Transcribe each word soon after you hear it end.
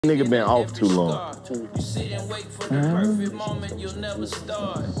Nigga been off too long.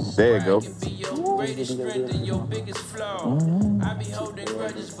 There you go.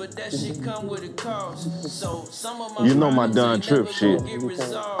 You know my Don Trip shit.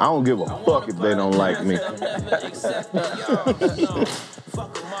 I don't give a fuck if they don't like me.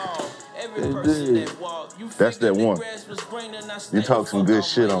 Indeed. That's that one. You talk some good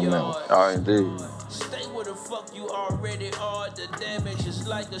shit on that one. Oh, indeed.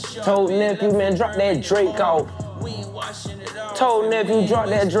 Told nephew, man, drop that Drake off. Told nephew, drop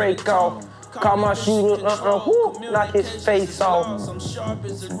that Drake off. Call my shooter, knock his face off.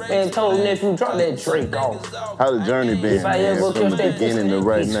 Man, told nephew, drop that Drake off. How the journey been, man, from the beginning to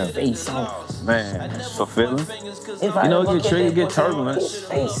right now? Face off. Man, it's fulfilling. You know, get triggered, get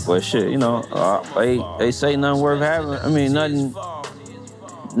turbulence. But shit, you know, they say nothing worth having. I mean,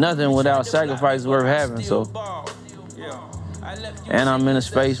 nothing without sacrifice is worth having, so. And I'm in a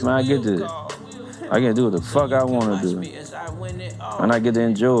space, man, I get to do what the fuck I want to do. And I get to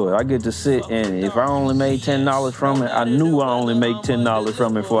enjoy it. I get to sit in it. If I only made $10 from it, I knew I only made $10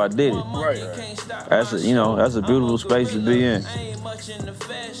 from it before I did it. That's a beautiful space to be in.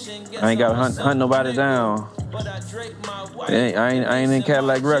 I ain't got to hunt nobody down. I ain't in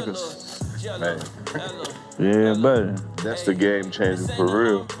Cadillac Records. Man. Yeah, buddy. That's the game changer for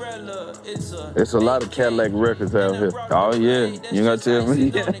real. There's a lot of Cadillac Records out here. Oh yeah, you gotta tell me.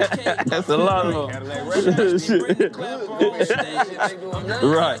 That's a lot of them.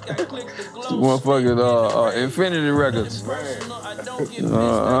 Right. Motherfucking Infinity Records.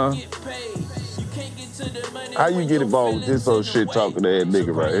 How you get involved with this old shit talking ass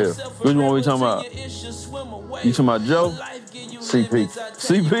nigga right here? Which one we talking about? You talking about Joe? CP.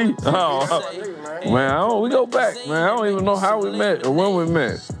 CP? Oh, man, we go back, man. I don't even know how we met or when we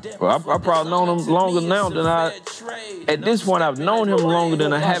met. Well, I probably known him longer now than at this point, I've known him longer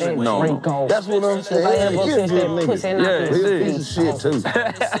than I haven't known him. That's what I'm saying. He's a good nigga. Yeah, he's a piece of shit, too.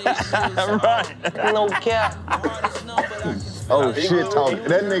 Right. No cap. Oh, shit talk.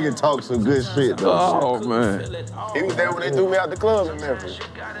 That nigga talks some good shit, though. Oh, man. He was there when they threw me out the club in Memphis.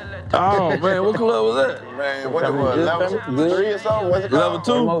 Oh, man, what club was that? Man, what it was, level 3 or something? What's it Level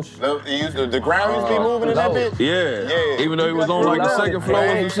called? 2? The ground used to be moving in that bitch? Yeah. Even though he was on like the second floor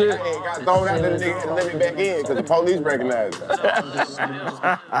and shit? I ain't got thrown out there and let me back in because the police recognized it.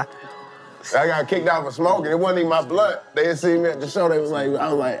 I got kicked out for smoking. It wasn't even my blood. They had seen me at the show. They was like, I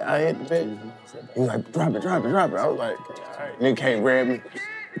was like, I hit the bitch. He was like, drop it. I was like, nigga can't grab me.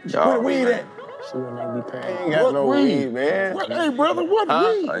 Where the weed at? I ain't got no weed, man. Hey, brother, what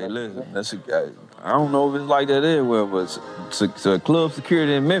weed? Hey, listen, I don't know if it's like that everywhere, but it's a club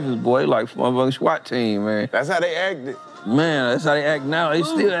security in Memphis, boy, like motherfucking SWAT team, man. That's how they acted. Man, that's how they act now. They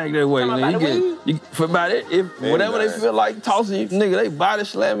still act that way. For about it, whatever they feel like tossing you, nigga, they body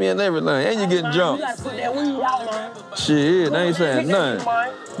slam you and everything, and you get jumped. You gotta put that weed out, man. Shit, they ain't saying nothing.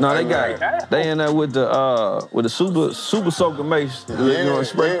 No, they in there with the super soaker mace, you know,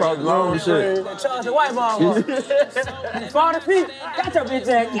 spray across the room and shit. That Charles the white ball. 40 feet. Got your bitch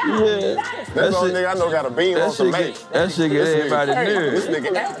ass. Yeah. That's the only nigga I know got a beam on some mace. That shit get everybody near. This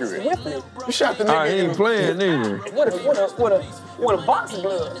nigga accurate. You shot the nigga. I ain't playing neither. With a box of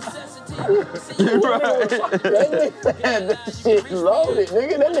blood. Right. That shit loaded,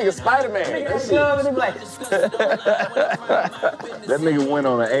 nigga. That nigga Spider-Man. That nigga went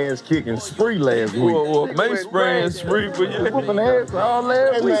on an ass-kicking spree last week. Well, mace spraying spree for you. Whooping ass all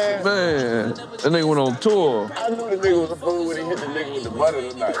last week. Man, that nigga went on tour. I knew the nigga was a fool when he hit the nigga with the butter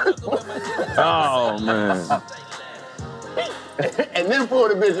tonight. Oh, man. And then pulled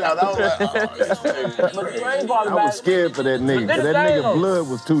the bitch out. I was like, I was scared for that nigga, because that nigga blood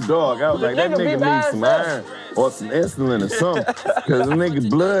was too dark. I was like, that nigga needs some iron or some insulin or something. Because the nigga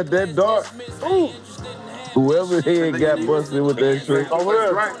blood that dark. Whoever head got busted with that shit.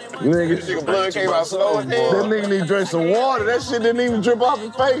 nigga blood came out slow. That nigga need to drink some water. That shit didn't even drip off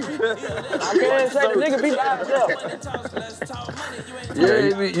his face. I can't say the nigga be by himself.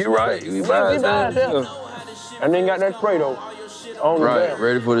 Yeah, you right. He by himself. And then got that spray though. Right,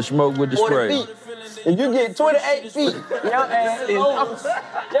 ready for the smoke with the spray. If you get 28 feet, your ass is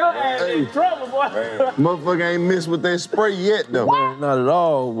in trouble, boy. Motherfucker ain't missed with that spray yet, though. Not at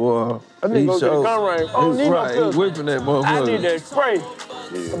all, boy. I need to go to the gun range. I don't need no Right, he's whipping that motherfucker. I need that spray.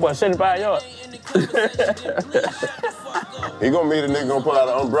 That boy 75 yards. He gonna meet a nigga gonna pull out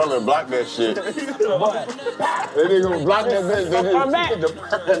an umbrella and block that shit. That nigga gonna block that bitch. They just get the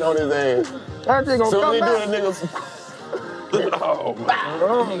burn on his ass. That nigga gonna come back. Oh,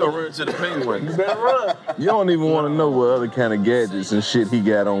 man. He gonna run to the penguin. You better run. You don't even want to know what other kind of gadgets and shit he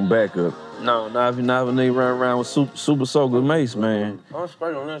got on backup. No, not if a nigga run around with super soaker mace, man. I'm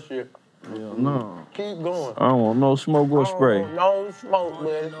straight on that shit. Hell no. Keep going. I don't want no smoke or spray. No smoke,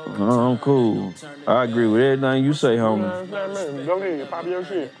 man. I'm cool. I agree with everything you say, homie. Go ahead, pop your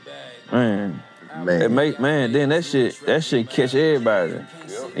shit. Man. Then that shit catch everybody.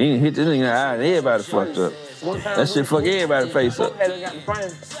 He didn't hit this nigga in the eye and everybody fucked up. That shit fuck everybody's face up.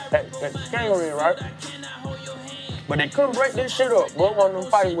 That kangaroo, right? But they couldn't break this shit up. But one of them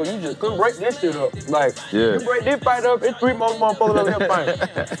fights where you just couldn't break this shit up. Like, you break this fight up, it's 3 more motherfuckers up here fighting.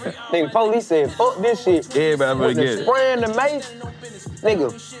 Nigga, police said, fuck this shit. Everybody better get it. Spraying the mace,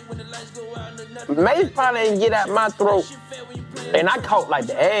 nigga, mace probably ain't get out my throat. And I caught like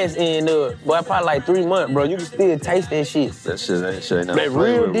the ass end of it. Boy, probably like 3 months, bro. You can still taste that shit. That shit ain't nothing. That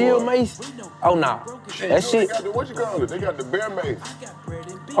real deal mace? Oh, nah. That shit. What you call it? They got the bear mace.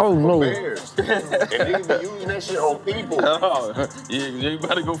 Oh, no. Bears. And niggas be using that shit on people. Oh, you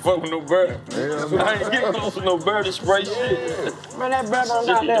better go fuck with no bird. I ain't getting close with no bird to spray shit. Man, that bird on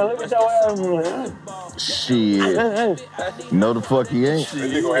out there. Look at your ass. Shit. No, the fuck he ain't.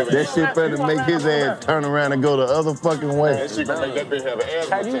 That shit better make his ass turn around and go the other fucking way. That shit gonna make that bitch have an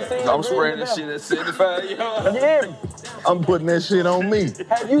asthma attack. I'm spraying this shit at 75 yards. Yeah. I'm putting that shit on me.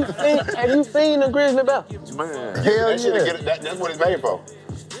 Have you seen the grizzly bear? Man. Hell yeah. That's what it's made for.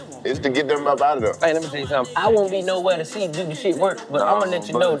 It's to get them up out of there. Hey, let me tell you something. I won't be nowhere to see do the shit work, but I'm gonna let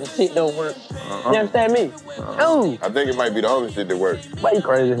you know the shit don't work. You understand me? Ooh. I think it might be the only shit that works. Why you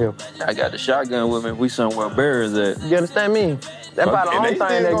crazy here? I got the shotgun with me. We somewhere bears at. You understand me? That's about the only thing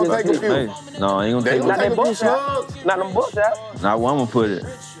that gets Hey, no, I ain't gonna take Not it. that bullshot. Not them bullshot. Not where I'm gonna put it.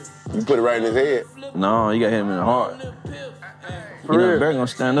 You put it right in his head. No, you gotta hit him in the heart. You know, the bear gonna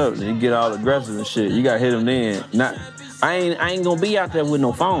stand up and you get all aggressive and shit. You gotta hit him then. I ain't gonna be out there with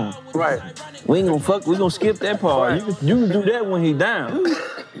no phone. Right. We ain't gonna fuck. We gonna skip that part. Right. You can do that when he down.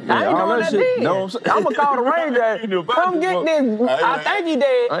 I ain't doing that then. No, I'm gonna call the ranger. Come get this. I think he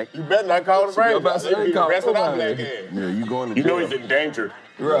dead. You better not call the ranger. about to say he called Resting our somebody. black ass. Yeah, you going to You know jail. he's in danger.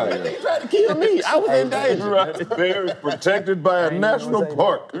 Right. They tried to kill me. I was in danger. Right. Bear is protected by a national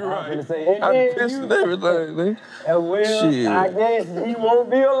park. Right. I I pissed and everything, man. Well, Shit. I guess he won't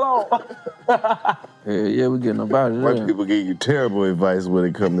be alone. Yeah, we getting up out of White there. people give you terrible advice when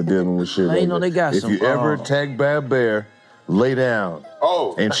it comes to dealing with shit. Man, like you know that. they got if some, you ever attacked by a bear, lay down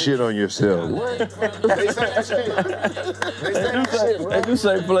Oh. and shit on yourself. They say that shit. They say that shit, bro. They do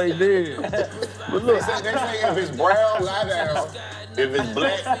say play dead. But look, They say if it's brown, lie down. If it's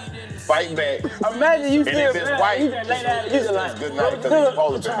black, fight back. Imagine you And feel if it's bad. white, You just lay down and you just like, good night, because it's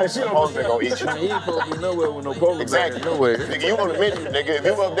polar bear. The polar bear gonna eat you. man, you ain't supposed to be nowhere with no polar bear. Exactly. Nowhere. Nigga, you on the menu, nigga. If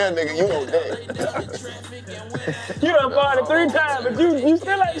you up there, nigga, you on that. you done farted 3 times, but you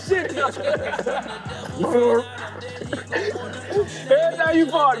still ain't shit. Every time you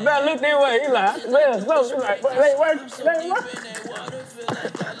fart, better look that way. He like, man, so you like, it ain't working, it ain't working.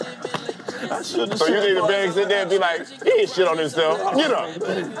 So you need a bag, sit there and be like, he ain't shit on himself. Get up.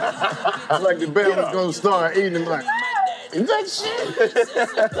 Like the bear was gonna start eating him like, Is that shit?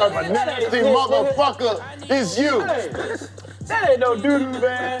 Nasty motherfucker, it's you. Hey, that ain't no doo-doo,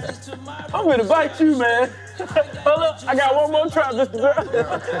 man. I'm gonna bite you, man. Hold up, I got one more trap, Mr. Girl.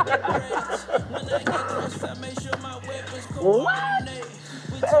 What?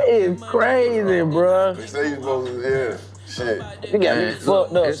 That is crazy, bro. They say you supposed to, yeah, shit. You got me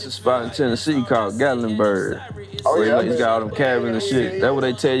fucked up. It's a spot in Tennessee called Gatlinburg. Oh, where yeah? it's got all them cabins and shit. That's what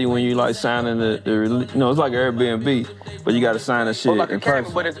they tell you when you like signing the you know, it's like Airbnb, but you gotta sign the shit in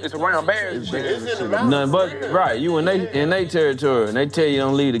person. but it's around bears and shit. It's in the mountains. Nothing but right, you in they territory, and they tell you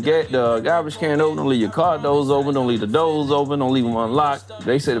don't leave the garbage can open, don't leave your car doors open, don't leave the doors open, don't leave them unlocked.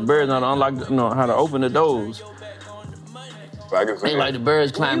 They say the birds not unlock, how to open the doors. I can see Ain't like the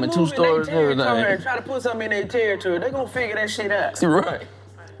birds climbing 2 stories and everything. Try to put something in their territory, they gonna figure that shit out. Right.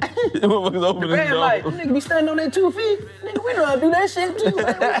 Motherfuckers open the Man, door. like, nigga be standing on their 2 feet. Nigga, we know how to do that shit too. Man. We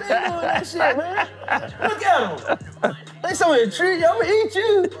been doing that shit, man. Look at them. They so intrigued, I'm gonna eat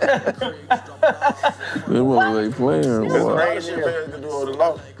you. They wasn't really playing. There's Boy. crazy shit fans can do on the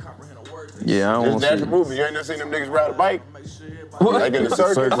law. Yeah, I don't There's want to natural see. movies. You ain't never seen them niggas ride a bike? Like in the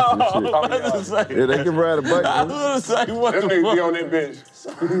circus. circus and shit. Yeah, they can ride a bike. I was gonna say, what Them the niggas be fuck? on that bitch.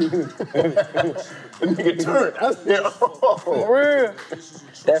 The nigga turned. I said, oh. For real.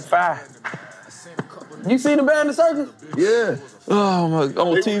 That's fire. You seen the band in the circus? Yeah. Oh my,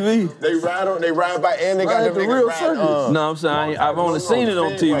 on TV. They ride by and they got Ride them the niggas real ride, circus. No, I'm saying I've only seen it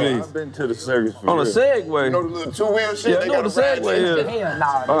on TV. I've been to the circus for On a real. Segway. you know the little 2-wheel shit? Yeah, I they know got what the Segway is. Hell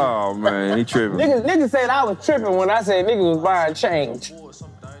nah. Oh man, he tripping. Niggas said I was tripping when I said niggas was buying change.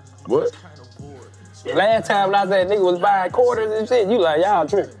 What? Last time when I said niggas was buying quarters and shit, you like, y'all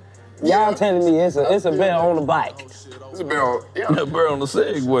tripping. Y'all telling me it's a bear on the bike. It's a bear on, yeah. That bird on the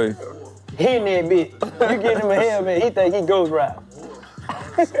Segway. He in that bitch. You give him a helmet, he think he goes right.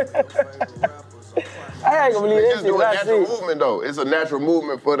 I ain't gonna believe They that just shit. do a natural movement though. It's a natural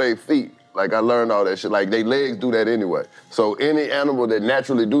movement for their feet. Like I learned all that shit. Like their legs do that anyway. So any animal that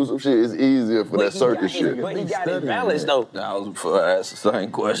naturally do some shit is easier for that circus shit. But he got his balance though. I was before I asked the same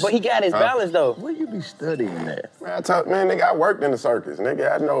question. But he got his balance though. Where you be studying that? Man, nigga, I worked in the circus.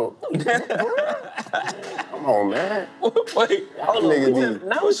 Nigga, I know. Come on, man. Wait, Hold on. Nigga,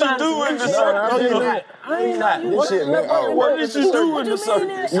 what you do in the circus? No, you not. I ain't not. This shit, man. Oh, What did you do in the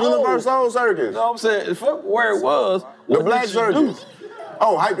circus? UniverSOUL circus. No, I'm saying, fuck where it was. The What black did you do? circus.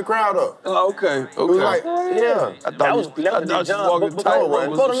 Oh, hype the crowd up. Oh, okay, It was like, okay. yeah. I thought you was walking before tightrope the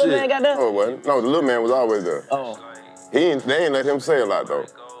little man got there. No, it wasn't. No, the little man was always there. Oh. They ain't let him say a lot though.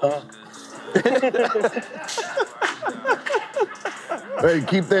 Hey,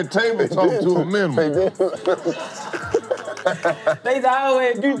 keep that table talk to a minimum. They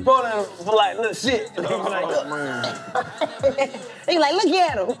always do for like little shit. He like, look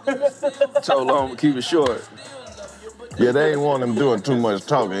at him. Told him to keep it short. Yeah, they ain't want him doing too much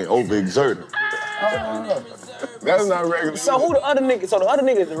talking, overexerting. That's not regular. So who the other nigga? So the other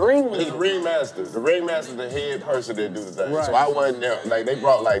nigga is the ring It's the ringmaster. The ringmaster's the head person that do the thing. Right. So I wasn't there. Like they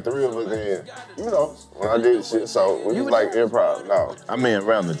brought like 3 of us in. You know, when I did shit. So it was like improv. No. I mean,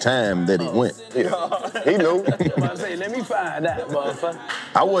 around the time that he went. Yeah. He knew. I say, let me find that motherfucker.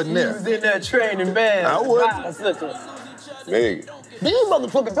 I wasn't He was there. in there training bands. I wasn't. Nigga. These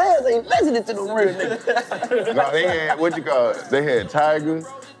motherfucking bands ain't listening to the real nigga. No, they had, what you call it? They had tigers.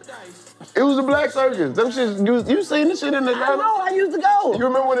 It was a black circus. Them shit, you seen the shit in the I know, I used to go. You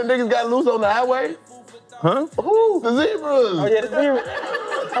remember when the niggas got loose on the highway? Huh? Who? The zebras. Oh, yeah, the zebra.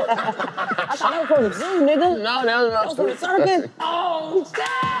 I thought that was from the zoo, nigga. No, that was from the circus. Oh,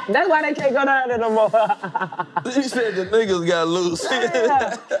 shit. That's why they can't go down there no more. He said the niggas got loose.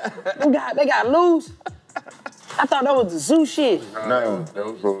 Yeah. They got loose. I thought that was the zoo shit. No, that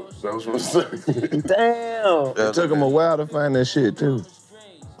was from the circus. Damn. It took him a while to find that shit, too.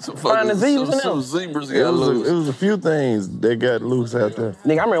 Find the zebras in Some them. zebras It got loose. was a few things that got loose out there.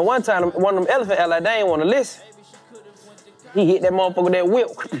 Nigga, I remember one time, one of them elephant like, they ain't want to listen. He hit that motherfucker with that whip.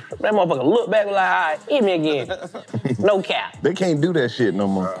 That motherfucker looked back and like, all right, hit me again. No cap. They can't do that shit no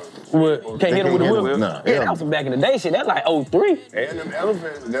more. What? Can't hit him with the whip? Nah, Yeah, that was some back in the day shit. That like 03. And them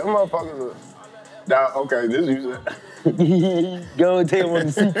elephants, them motherfuckers are... Now, okay, this you said. Go and tell him what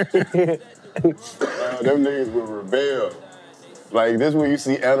to see. Them niggas will rebel. Like, this is where you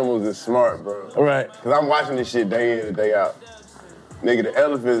see animals is smart, bro. Right. Cause I'm watching this shit day in and day out. Nigga, the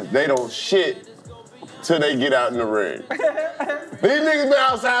elephants, they don't shit till they get out in the ring. These niggas been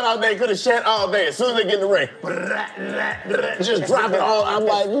outside all day, could've shat all day. As soon as they get in the ring, just drop it all. I'm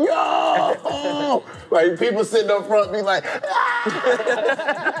like, yo! Like, people sitting up front be like,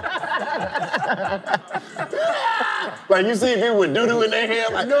 like, you see people with doo-doo in their hair,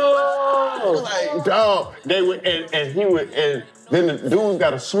 like, no! Like, dog, they would, and he would, and then the dudes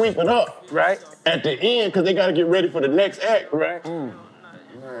gotta sweep it up. Right. At the end, cause they gotta get ready for the next act. Right.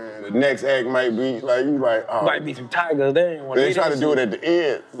 Man, the next act might be, like, you like, oh. Might be some tigers. They ain't want to They try to do it at the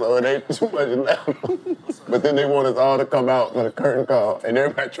end, so it ain't too much left. But then they want us all to come out for the curtain call, and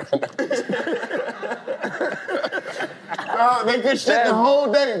everybody trying to... they could shit the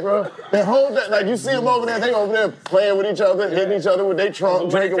whole day, bro. The whole day. Like, you see them over there, they over there playing with each other, hitting each other with their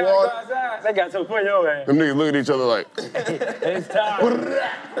trunk, drinking water. They got some for your ass. Them niggas look at each other like... It's time.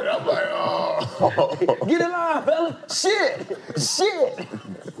 And I'm like, oh. Get in line, fella. Shit.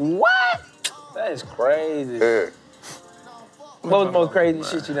 What? That is crazy. Yeah. What was the most crazy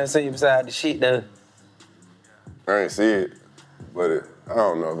shit you done seen beside the shit, though? I ain't see it, but I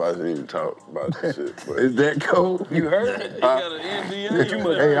don't know if I should even talk about this shit. But Is that cold? You heard it? You got an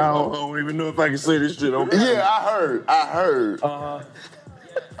NDA. Hey, I don't even know if I can say this shit on yeah, I heard.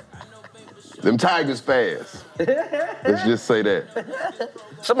 Them tigers fast. Let's just say that.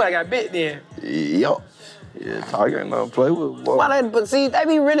 Somebody got bit then. Yup. Yeah, Tiger ain't nothing to play with, boy. Why they, but see, they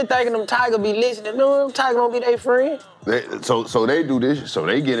be really thinking them tigers be listening. No, them tigers don't be their friend. So they do this. So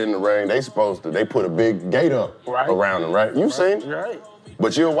they get in the ring. They put a big gate up around them, right? You seen it? Right.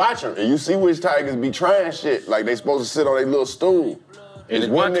 But you'll watch them, and you see which tigers be trying shit. Like they supposed to sit on their little stool. And there's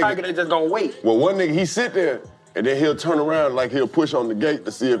one tiger that just gonna wait. Well, one nigga, he sit there, and then he'll turn around like he'll push on the gate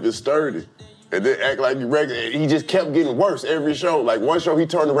to see if it's sturdy. And then act like you regular. He just kept getting worse every show. Like one show, he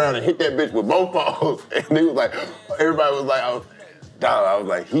turned around and hit that bitch with both paws. And he was like, everybody was like, I was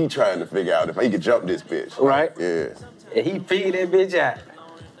like, he trying to figure out if he could jump this bitch. Right. Yeah. And he figured that bitch out.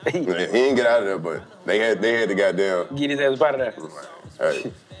 He didn't get out of there, but they had the goddamn. Get his ass out of there.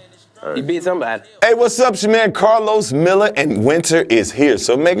 Hey. He beat somebody. Hey, what's up? It's your man Karlous Miller, and winter is here.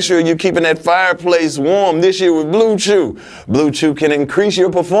 So make sure you're keeping that fireplace warm this year with Blue Chew. Blue Chew can increase your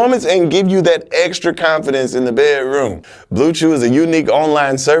performance and give you that extra confidence in the bedroom. Blue Chew is a unique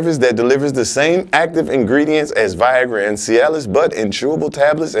online service that delivers the same active ingredients as Viagra and Cialis, but in chewable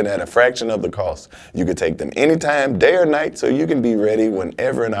tablets and at a fraction of the cost. You can take them anytime, day or night, so you can be ready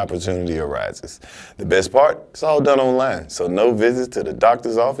whenever an opportunity arises. The best part, it's all done online, so no visits to the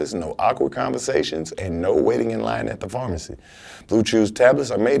doctor's office, no awkward conversations, and no waiting in line at the pharmacy. Blue Chew's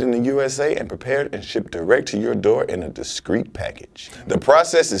tablets are made in the USA and prepared and shipped direct to your door in a discreet package. The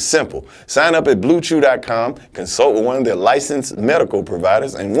process is simple. Sign up at BlueChew.com, consult with one of their licensed medical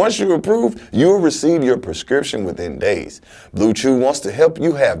providers, and once you're approved, you'll receive your prescription within days. Blue Chew wants to help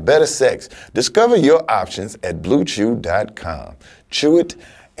you have better sex. Discover your options at BlueChew.com. Chew it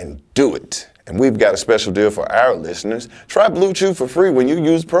and do it. And we've got a special deal for our listeners. Try Blue Chew for free when you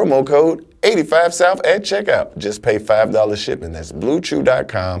use promo code 85South at checkout. Just pay $5 shipping. That's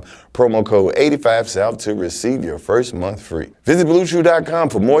BlueChew.com, promo code 85South to receive your first month free. Visit BlueChew.com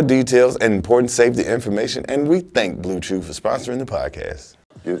for more details and important safety information. And we thank Blue Chew for sponsoring the podcast.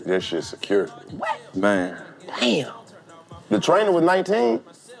 That shit's secure. What? Man. Damn. The trainer was 19.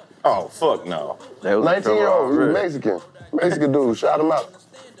 Oh, fuck no. 19-year-old, he was Mexican. Mexican dude, shout him out.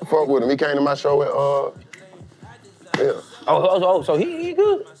 Fuck with him. He came to my show at, yeah. So he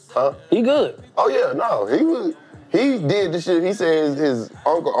good? Huh? He good? Oh, yeah, no. He did this shit. He said his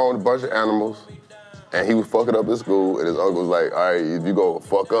uncle owned a bunch of animals, and he was fucking up at school, and his uncle was like, all right, if you go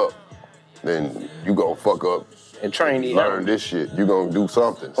fuck up, then you gonna fuck up and train these learn this shit. You gonna do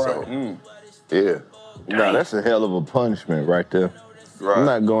something. Right. So, yeah. Nah, that's a hell of a punishment right there. Right. I'm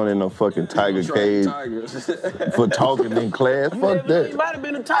not going in no fucking tiger cage for talking in class. Fuck that. You might have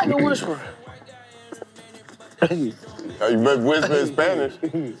been a tiger whisperer. You better whisper in Spanish.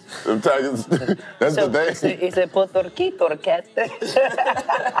 Them tigers, that's the thing. He said, Puerto the cat.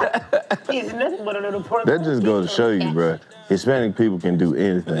 He's nothing but a little Puerto That just goes to show you, bro. Hispanic people can do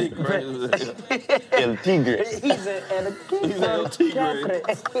anything. El tigre. He said, El tigre.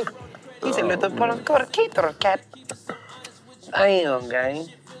 He said, little Puerto cat. Damn, gang.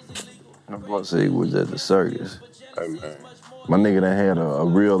 My boy said he was at the circus. Hey, man. My nigga done had a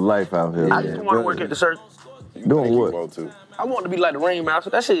real life out here. I just want to work at the circus. Doing what? I want to be like the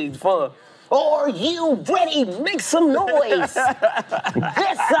ringmaster. That shit is fun. Are you ready? Make some noise. This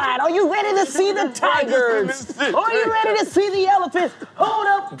side, are you ready to see the tigers? Are you ready to see the elephants? Hold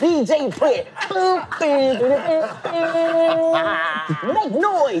up, DJ Fred. Make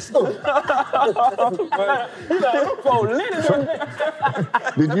noise.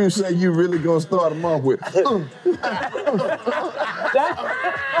 Did you say you really gonna start them off with?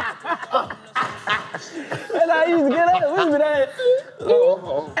 That's how I used to get up. We used to be there.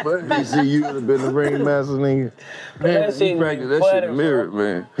 You see, you would have been the ringmaster, nigga. Man, he practiced that shit in the mirror,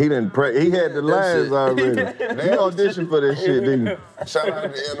 man. He didn't he had the lines already. He auditioned for this shit, didn't he? Shout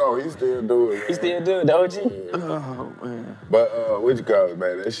out to N.O. He still do it. He still do it, don't you? Oh, man. But what you call it,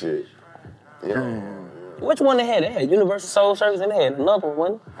 man? That shit. Yeah. Which one they had? They had UniverSOUL Circus and they had another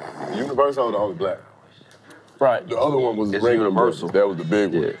one. UniverSOUL, the only black. Right. The other one was Ringling Brothers. That was the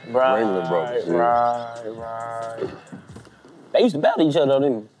big one. Right, Ringling Brothers. right. They used to battle each other,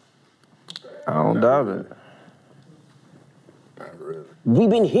 didn't I don't doubt it. Not really. We've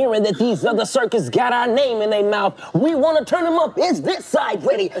been hearing that these other circus got our name in their mouth. We want to turn them up. Is this side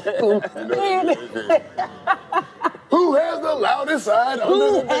ready? Who has the loudest side under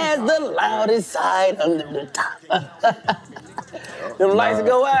Who the has the loudest side under the top? Them lights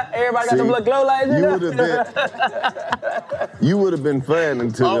go out. Everybody got them little glow lights. You would have been fine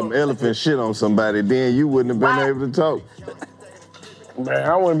until them elephants shit on somebody. Then you wouldn't have been able to talk. Man,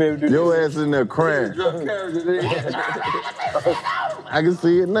 I wouldn't be able to do Your ass in there crying. I can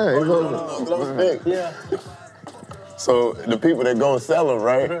see it now. It's over. Yeah. So the people that go sell them,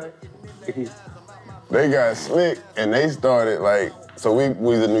 right? They got slick and they started like, so we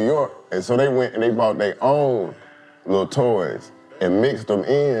was in New York, and so they went and they bought their own little toys and mixed them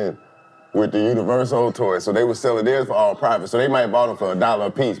in with the UniverSOUL toys. So they were selling theirs for all profit. So they might have bought them for $1 a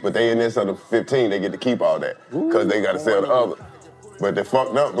piece, but they in there selling for 15, they get to keep all that. Cause they gotta sell the other. But they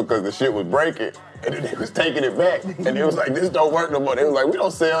fucked up because the shit was breaking, and then they was taking it back. And it was like, this don't work no more. They was like, we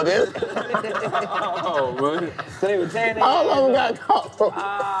don't sell this. Oh, man. So they were tearing it. All of them got caught.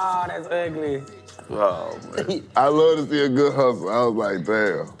 Oh, that's ugly. Oh, man. I love to see a good hustle. I was like,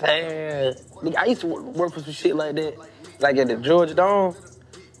 damn. Damn. Nigga, I used to work for some shit like that. Like at the Georgia Dome,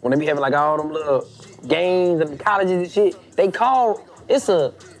 when they be having like all them little games and colleges and shit, it's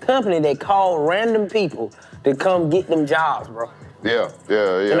a company that call random people to come get them jobs, bro. Yeah.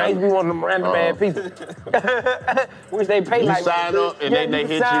 And I used to be one of them random ass people. Which they pay You sign up and then they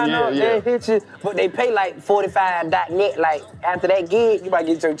hit you, They hit you, but they pay like 45.net. Like, after that gig, you might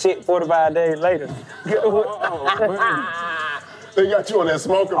get your check 45 days later. They got you on that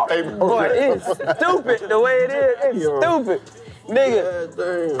smoker paper. Boy, it's stupid the way it is. It's stupid.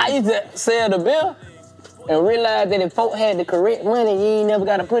 Nigga, I used to sell the bill and realize that if folk had the correct money, you ain't never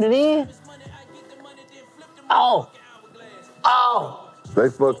got to put it in. Oh. They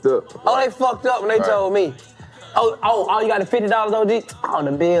fucked up. Oh, they fucked up when they told me. Oh, you got the $50 OG? Oh,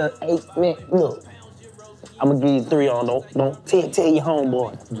 the bill, 8, man, look. I'm gonna give you 3 on, don't tell your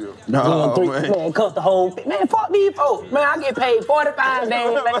homeboy. No, 3, man. Cut the whole thing. Man, fuck these folks. Man, I get paid 45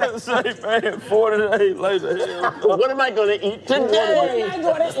 days later. Say, man, 40 days later. What am I gonna eat today?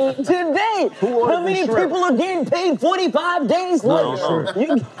 How many people are getting paid 45 days later?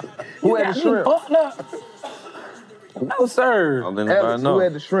 Who had the shrimp? Fucked up. No, sir. Alex, who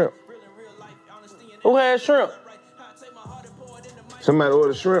had the shrimp? Who had shrimp? Somebody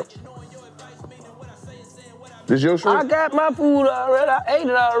ordered shrimp. This your shrimp? I got my food already. I ate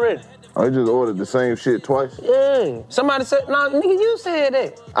it already. I just ordered the same shit twice. Yeah. Somebody said, no, nigga, you said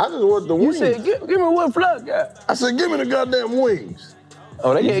that. I just ordered the wings. You said, give me what Flood got. I said, give me the goddamn wings.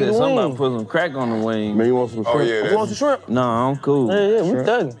 Oh, they He gave you said the somebody wings. put some crack on the wing. Man, you want some shrimp? Oh, yeah. You want some shrimp? No, I'm cool. Yeah, we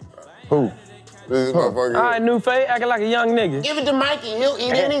thugging. Who? This is motherfucker. All right, new face, acting like a young nigga. Give it to Mikey, he'll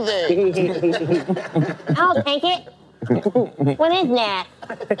eat anything. I'll take it. What is that?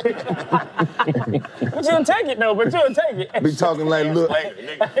 But you'll take it, though, but you'll take it. Be talking like, look.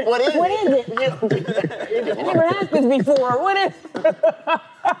 What is it? I never asked this before. What is it?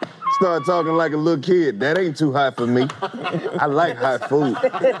 Start talking like a little kid. That ain't too hot for me. I like hot food.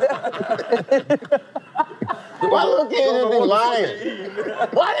 Why little kids be lying?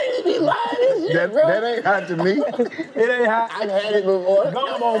 Why they be lying this shit, bro? That ain't hot to me. It ain't hot. I've had it before. No,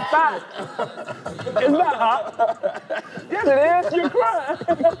 I'm on fire. It's not hot. Yes, it is. You're crying.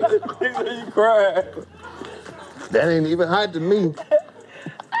 He said you crying. That ain't even hot to me.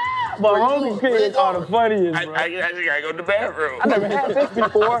 But hungry kids are the funniest, bro. I just gotta go to the bathroom. I never had this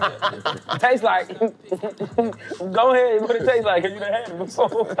before. Tastes like. Go ahead, what it tastes like, because you done had it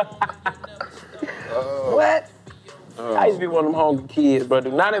before. What? I used to be one of them hungry kids, bro.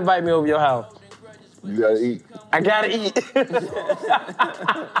 Do not invite me over your house. You gotta eat. I gotta eat.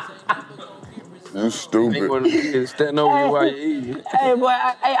 You stupid. Standing over you while you eating. Hey, boy,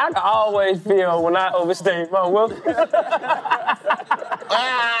 I can always feel when I overstay my welcome.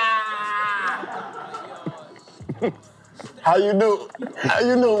 How you do?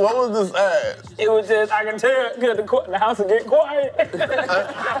 What was the size? It was just, I can tell, because the house will get quiet.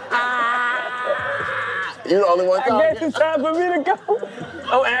 You the only one I talking? guess it's time for me to go.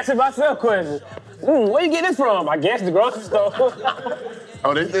 I'm asking myself questions. Where you get this from? I guess the grocery store.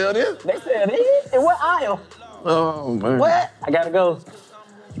 Oh, they sell this? They said, in what aisle? Oh, man. What? I gotta go.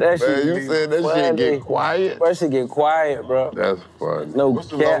 That shit Man, you be said that shit funny. get quiet? That shit get quiet, bro. That's funny. No What's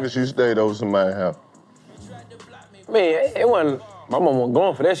the cap. longest you stayed over somebody's house? Man, it wasn't, my mom wasn't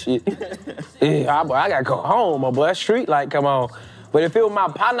going for that shit. Yeah, I gotta go home, my boy. That street light come on. But if it was my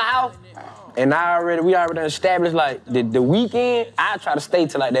partner house, and we already done established like the weekend, I try to stay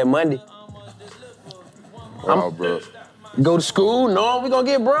till like that Monday. Wow, bro. Go to school, knowing we gonna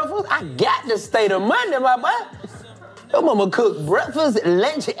get breakfast. I got to stay till Monday, my boy. Your mama cook breakfast,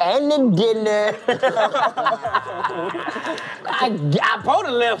 lunch, and the dinner. I supposed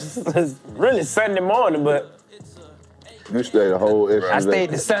to left really Sunday morning, but You stayed a whole extra I day. stayed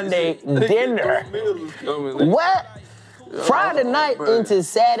the Sunday dinner. What? Friday night into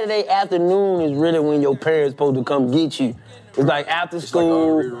Saturday afternoon is really when your parents supposed to come get you. It's like after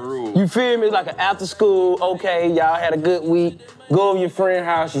school. You feel me? It's like an after school, okay, y'all had a good week. Go over your friend's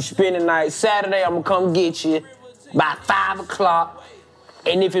house, you spend the night. Saturday, I'm gonna come get you by 5 o'clock.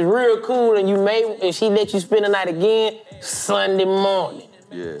 And if it's real cool and if she let you spend the night again, Sunday morning.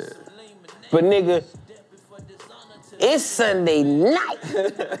 Yeah. But nigga, it's Sunday night.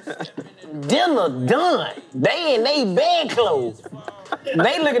 Dinner done. They in they bed clothes.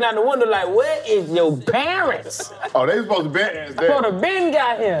 They looking out the window like, where is your parents? Oh, they supposed to be asked that. Before the Ben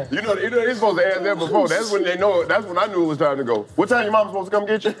got here. You know they supposed to ask that before. That's when they know. That's when I knew it was time to go. What time your mom supposed to come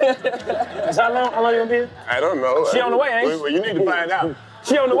get you? So how long you gonna be here? I don't know. She on the way, ain't she? Well, you need to find out.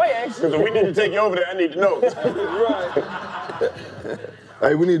 She on the way, ain't she? Because if we need to take you over there, I need to know.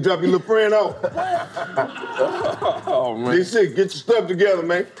 Hey, we need to drop your little friend off. Oh, man. This shit, get your stuff together,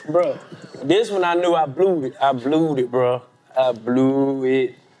 man. Bro, this one I knew I blew it. I blew it, bro. I blew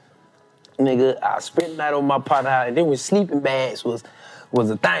it. Nigga, I spent the night on my partner house, and then when sleeping bags was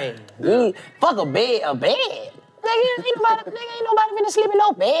a thing. Fuck a bed. ain't nobody finna sleep in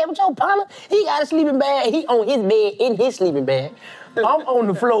no bed with your partner. He got a sleeping bag. He on his bed in his sleeping bag. I'm on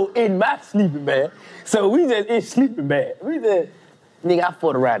the floor in my sleeping bag. So we just in sleeping bag. We just, nigga, I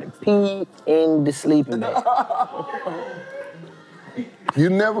fought around and pee in the sleeping bag. You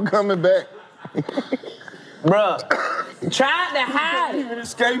never coming back. Bruh, tried to hide it.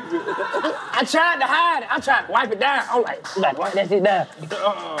 Escape it. I tried to hide it. I tried to wipe it down. I'm like, wipe that shit down.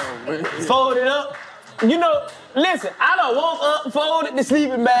 Oh, man. Fold it up. You know, listen, I done woke up, folded the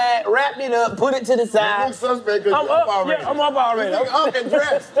sleeping bag, wrapped it up, put it to the side. You suspect because I'm you're up already. Yeah, I'm up already. I'm up and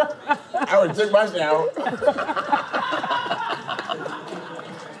dressed. I already took my shower.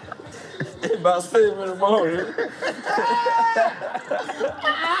 About 7 in the morning.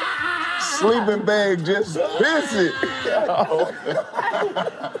 Sleeping bag just pissing.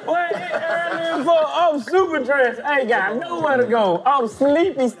 Wait, early for I'm super dressed. I ain't got nowhere to go. I'm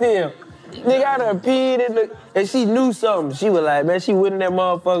sleepy still. Nigga, I done peed in the... And she knew something. She was like, man, she went in that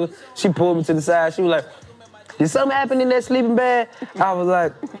motherfucker. She pulled me to the side. She was like, did something happen in that sleeping bag? I was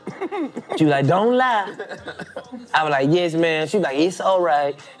like... She was like, don't lie. I was like, yes, man. She was like, it's all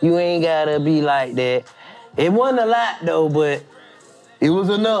right. You ain't gotta be like that. It wasn't a lot, though, but it was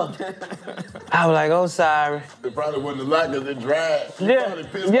enough. I was like, oh, sorry. It probably wasn't a lot because it dried. Yeah.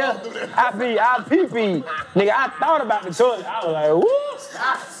 I pee-pee. Nigga, I thought about the toilet. I was like, whoo.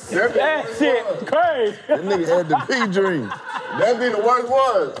 That shit crazy. That nigga had the pee dream. That be the worst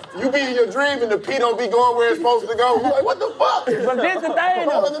one. You be in your dream and the pee don't be going where it's supposed to go. You like, what the fuck? But this the thing,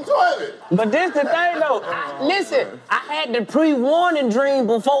 though. In the toilet. But this the thing, though. Listen, I had the pre-warning dream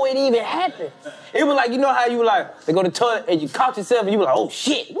before it even happened. It was like, you know how you like, they go to the toilet and you caught yourself and you were like, oh,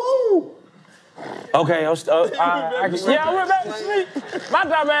 shit. Woo. Okay, I went back to sleep. My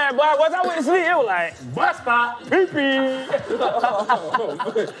dumb ass, boy, once I went to sleep, it was like, bus stop, pee-pee.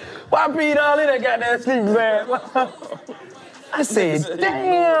 Why I peed all in that goddamn sleeping bag? I said,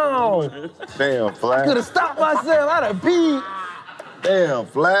 damn. Damn, Fly. I could have stopped myself. I'd have peed. Damn,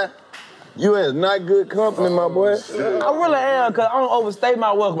 Fly. You had not good company, my boy. I really am, because I don't overstay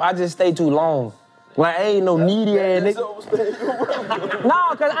my welcome. I just stay too long. Like, I ain't no needy ass nigga. No,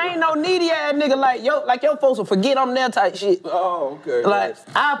 because I ain't no needy ass nigga like your folks will forget I'm there type shit. Oh, okay. Like,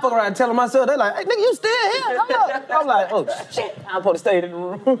 I fuck around telling myself, they like, hey, nigga, you still here? Hold up. I'm like, oh, shit. I'm supposed to stay in the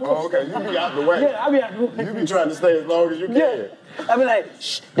room. Oh, okay. You be out the way. Yeah, I be out the way. You be trying to stay as long as you can. Yeah. I be like,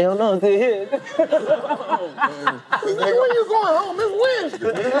 shh, they don't know I'm still here. When you going home? It's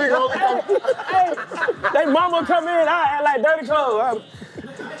Wednesday. Hey, they mama come in, I act like dirty clothes.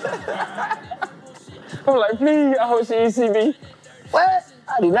 I'm like, please, I hope she ain't see me. What?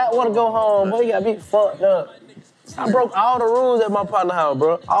 I do not want to go home, boy. You got me fucked up. I broke all the rules at my partner's house,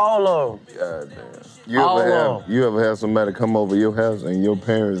 bro. All of them. God damn. You ever have somebody come over your house and your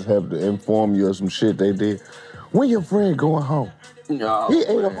parents have to inform you of some shit they did? When your friend going home? No, he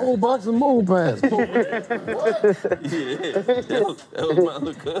ate a whole box of moon pies. Yeah, that was my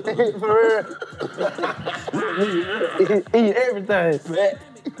little cousin. For real. Eat everything.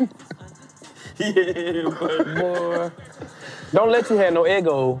 Yeah, boy. Don't let you have no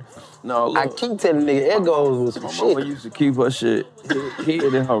ego. No, look, I keep telling nigga egos was some my shit. mama used to keep her shit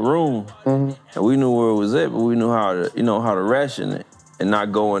hid in her room, and we knew where it was at, but we knew how to ration it and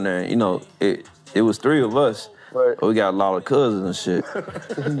not go in there. You know, it was 3 of us. Right. But we got a lot of cousins and shit.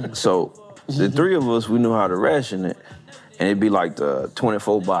 So the 3 of us, we knew how to ration it, and it'd be like the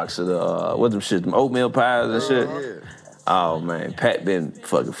 24 box of the what them shit, them oatmeal pies and shit. Yeah. Oh man, Pat been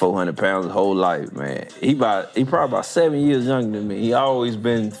fucking 400 pounds his whole life, man. He probably about 7 years younger than me. He always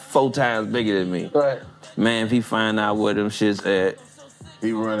been 4 times bigger than me. Right. Man, if he find out where them shits at,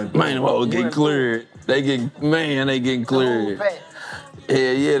 He running. man, them hoes get cleared. They getting cleared.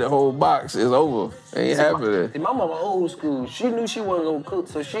 Yeah, the whole box is over. Ain't happening. My mama old school. She knew she wasn't gonna cook,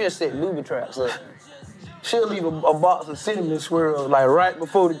 so she'll set booby traps up. She'll leave a box of cinnamon swirls like right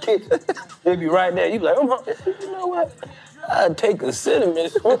before the kitchen. It'll be right there. You be like, you know what? I'd take a cinnamon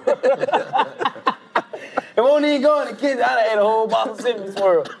swirl. It won't even go in the kitchen. I'd have ate a whole box of cinnamon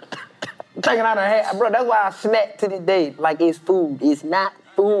swirl. Taking out her hat, bro. That's why I snack to this day like it's food. It's not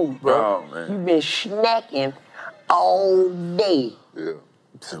food, bro. Oh, man. You been snacking all day. Yeah.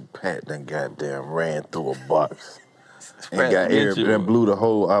 So Pat done goddamn ran through a box. And Pat got get everybody, you. that blew the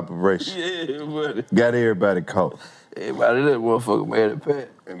whole operation. Yeah, buddy. Got everybody caught. Everybody that motherfucker mad at Pat.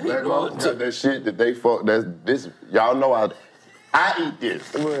 And Black Mountain got that shit that they fuck. Y'all know I eat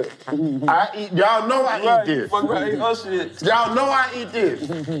this. Y'all know I eat this. Fuck right, eat her shit. Y'all know I eat this.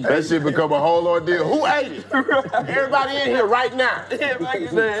 That shit become a whole ordeal. Who ate it? Everybody in here right now.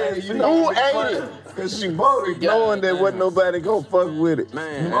 Who ate it? Cause she both knowing that wasn't nobody gonna fuck with it.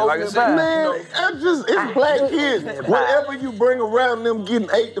 Man, like I said, Man, it's black kids. Whatever you bring around them getting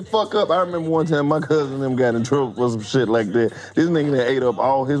ate the fuck up. I remember one time my cousin and them got in trouble for some shit like that. This nigga that ate up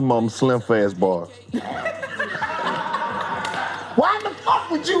all his mama's SlimFast bars. Why the fuck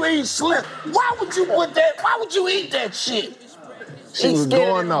would you eat Slim? Why would you put that? Why would you eat that shit? She was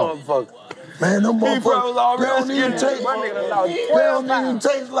going off. Man, them motherfuckers, they don't even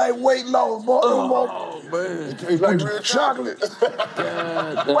taste like weight loss, boy. Oh, man. It tastes like real chocolate.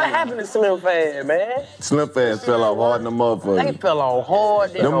 What happened to SlimFast, man? SlimFast fell off hard in the motherfuckers. They fell off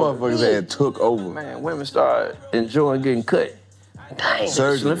hard. Them motherfuckers had took over. Man, women started enjoying getting cut. Dang.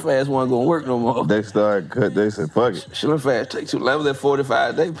 SlimFast wasn't gonna work no more. They started cut. They said, fuck it. SlimFast take too long. That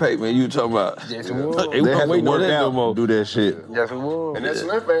 45 day payment you talking about. Yes, it was. They had to work out no do that shit. Yes, it was. And that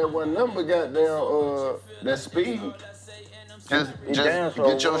SlimFast wasn't nothing but goddamn that speed. Just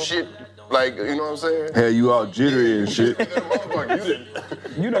get your shit, like, you know what I'm saying? Hell, you all jittery and shit.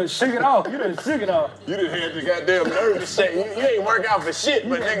 You done shook it off. You done shook it off. You done had the goddamn nerve to say, you ain't work out for shit,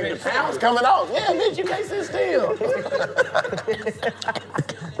 but nigga, the pound's coming off. Yeah, bitch, you can't sit still.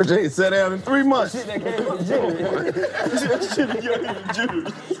 But they ain't sat down in 3 months. Shit that came with jitters.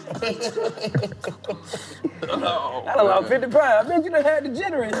 I done lost 50 pounds. I bet you done had the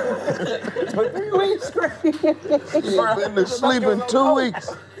jitters for 3 weeks straight. Been to sleep in 2 weeks.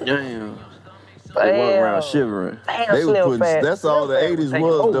 Damn. They walk around shivering. They was putting, that's all the 80s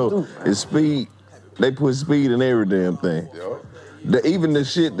was, though, is speed. They put speed in every damn thing. Even the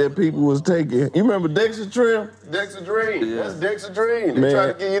shit that people was taking. You remember Dexatrim? Dexedrine. Yeah. That's Dexedrine. They Man.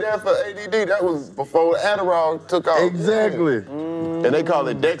 tried to give you that for ADD. That was before Adderall took off. Exactly. And they call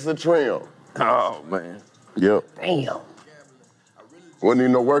it Dexatrim. Oh, man. Yep. Damn. Wasn't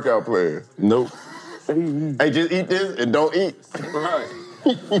even no workout plan. Nope. Hey, just eat this and don't eat. Right.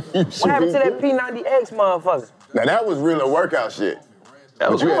 What happened to that P90X motherfucker? Now that was real workout shit.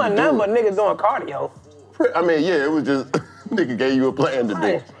 That was nothing but niggas doing cardio. I mean, yeah, it was just nigga gave you a plan to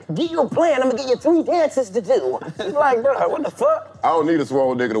do. Give you a plan, I'm gonna give you 3 dances to do. Like, bro, what the fuck? I don't need a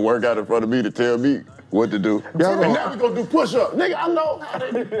swole nigga to work out in front of me to tell me what to do. And now we gonna do push-up. Nigga, I know how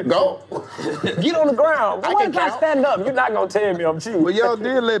to go. Get on the ground. What if I stand up? You're not gonna tell me I'm cheating. Well, y'all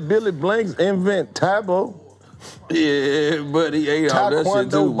did let Billy Blanks invent Tybo. Yeah, but he ate all that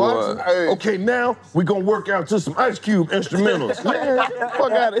shit too, boy. Hey. Okay, now we gonna work out to some Ice Cube instrumentals. Man,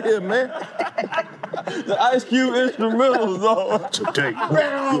 fuck out of here, man. The Ice Cube instrumentals, though. Today.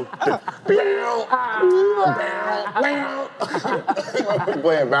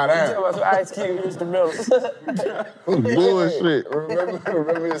 Playing about that. Ice Cube instrumentals. Bullshit.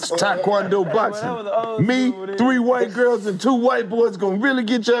 Remember this song? Taekwondo boxing. Me, 3 white girls, and 2 white boys gonna really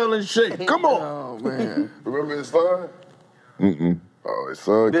get y'all in shape. Come on. Oh, man. Remember his son? Oh, his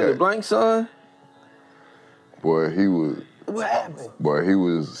son. Billy Blanks' son? Boy, he was. What happened? Boy, he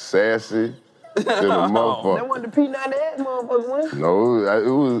was sassy. To the motherfucker. That wasn't the P90X motherfucker, was? No, it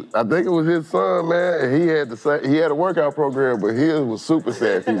was. I think it was his son, man. And he had a workout program, but his was super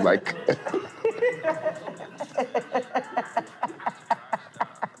sassy. He's like.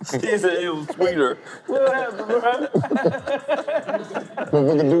 He said it was sweeter. What happened, bro?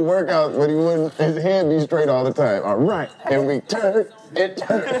 Motherfucker do workouts, but he wouldn't. His head be straight all the time. All right, and we turn and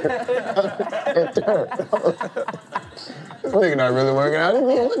turn and turn. This nigga not really working out. He's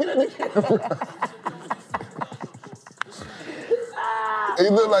looking at the camera. He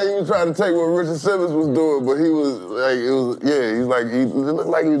looked like he was trying to take what Richard Simmons was doing, but he was like, it looked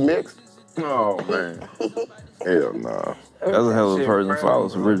like he was mixed. Oh, man. Hell nah. That's a hell of a person to follow,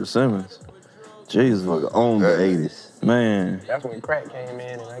 some Richard Simmons. Jesus. On the 80s. Man. That's when crack came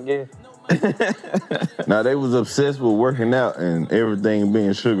in, and I guess. Now, they was obsessed with working out and everything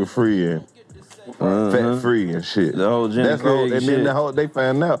being sugar-free and fat-free and shit. The whole Jenny Craig and shit. then they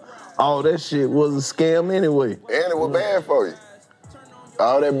found out all that shit was a scam anyway. And it was bad for you.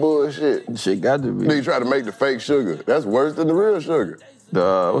 All that bullshit. Shit got to be. Nigga try to make the fake sugar. That's worse than the real sugar.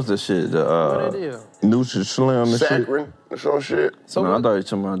 What's the shit? What it is? Nutri Slim and shit. Saccharin and some shit. So I thought you were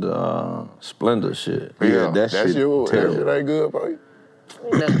talking about the Splendor shit. Yeah, that shit that terrible. shit ain't good for you.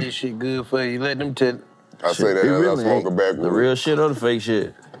 None of this shit good for you. Let them tell. I say that It as really I smoke a ain't. backwood. The real shit or the fake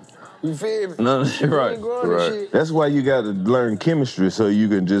shit? You feel me? None of the shit, right. Right. That's why you got to learn chemistry so you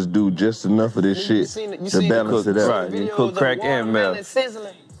can just do just enough of this shit to balance it out. Right, you cook crack and meth.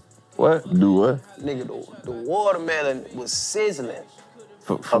 Sizzling. What? Do what? Nigga, the watermelon was sizzling.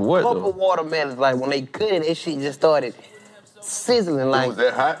 For what, Couple though? watermelons, like when they cut it, that shit just started sizzling like. Was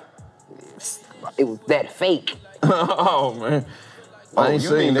that hot? It was that fake. Oh, man. Oh, I ain't you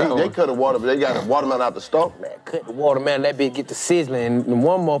seen mean that they one. cut the water, but they got a watermelon out the stalk? Man, cut the watermelon, that bitch get to sizzling. And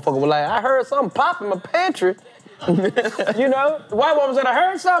one motherfucker was like, I heard something pop in my pantry. You know? The white woman said, I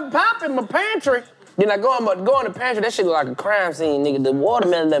heard something pop in my pantry. Then I go in the pantry, that shit look like a crime scene, nigga. The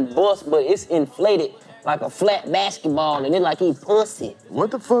watermelon done bust, but it's inflated like a flat basketball, and it like he pussy.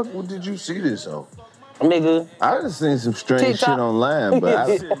 What the fuck did you see this on? Nigga. I just seen some strange TikTok. shit online, but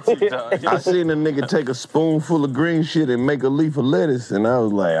I seen a nigga take a spoonful of green shit and make a leaf of lettuce, and I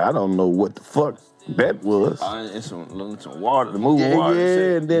was like, I don't know what the fuck that was. And some water, the moving water. Yeah,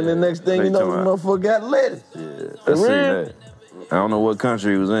 shit. and then the next thing you know, the motherfucker got lettuce. Yeah, I seen that. I don't know what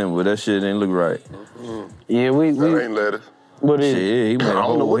country he was in, but that shit didn't look right. Yeah, we That ain't lettuce. What is it? Shit, he made a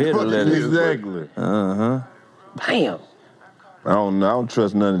whole head of lettuce. Exactly. Damn. I don't know. I don't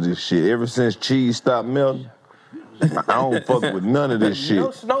trust none of this shit. Ever since cheese stopped melting, I don't fuck with none of this You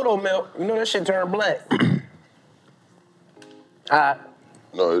know shit. snow don't melt. You know that shit turn black. Alright,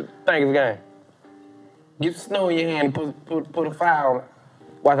 No, think of the game. Get some snow in your hand and put a fire on it.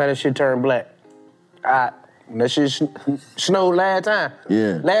 Watch how that shit turn black. Alright. When that shit snowed last time.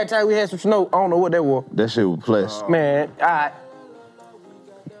 Yeah. Last time we had some snow, I don't know what that was. That shit was plastic. Man, alright.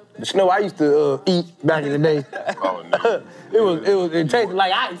 The snow I used to eat back in the day. oh, no. It tasted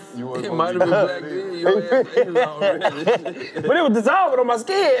like ice. It might have been back then. You ain't already. But it was dissolving on my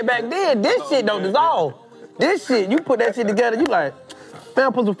skin back then. This shit don't dissolve. This shit, you put that shit together, you like, man, I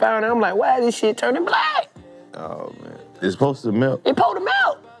put some fire in there. I'm like, why is this shit turning black? Oh, man. It's supposed to melt. It supposed to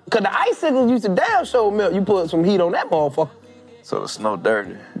melt. Cause the icicles used to damn sure melt. You put some heat on that motherfucker. So the snow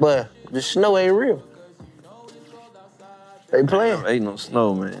dirty. But the snow ain't real. They playing. Never ate no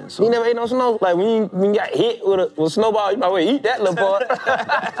snow, man. So You never ate no snow? Like when you got hit with a snowball, you might well eat that little part.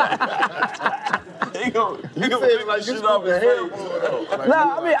 you gonna pick like shit off his face.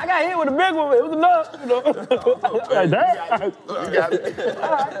 Nah, I mean, I got hit with a big one. It was enough, you know. Like that.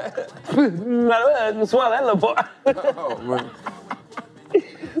 You got it. Swallow that little part. Oh, man.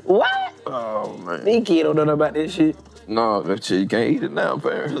 What? Oh, man. These kids don't know nothing about this shit. No, that shit, you can't eat it now,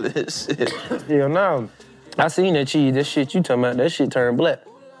 apparently. Shit. Hell no. I seen that cheese, that shit you talking about, that shit turned black.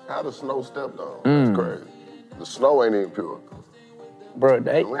 How the snow stepped on? That's crazy. The snow ain't even pure. Bro,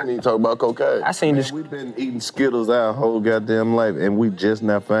 they, We ain't even talk about cocaine. I seen this. We've been eating Skittles our whole goddamn life, and we just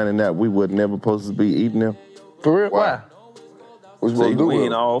now finding out we were never supposed to be eating them. For real? Why? What you supposed See, to do we with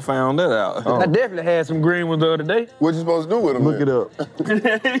ain't them? all found that out. I definitely had some green ones the other day. What you supposed to do with them? Look it up.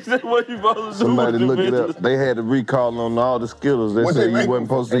 He said, what you supposed to do? Somebody with look them it up. They had a recall on all the Skittles. They What said they you make wasn't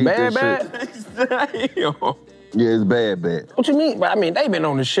supposed to eat Bad, that shit. bad? Damn. Yeah, it's bad. What you mean? I mean, they been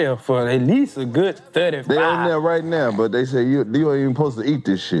on the shelf for at least a good 35. They on there right now, but they say you ain't even supposed to eat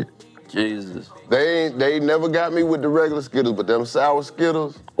this shit. Jesus. They never got me with the regular Skittles, but them sour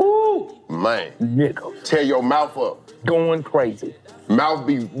Skittles, Ooh, man, nigga, tear your mouth up. going crazy. Mouth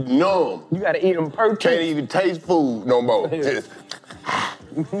be numb. You gotta eat them per Can't case. even taste food no more. Just,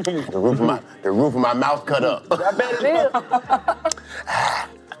 the roof of my mouth cut up. I bet it is.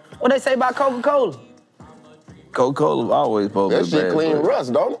 What they say about Coca-Cola? Coca-Cola always supposed That to be shit bad. clean but-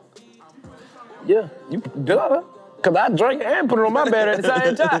 rust, don't it? Yeah, you duh. Cause I drank it and put it on my battery at the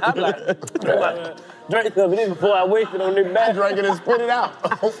same time. I'm like drink some of this before I waste it on this battery. Drink it and spit it out.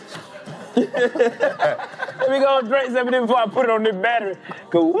 Let me go and drink some of this before I put it on this battery.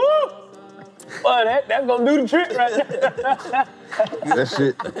 Go woo! Boy, that's gonna do the trick right there.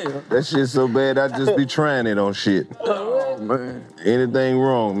 That shit so bad, I just be trying it on shit. Oh, man. Anything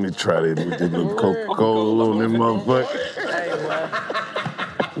wrong, me try it with this little Coca-Cola on them motherfucker.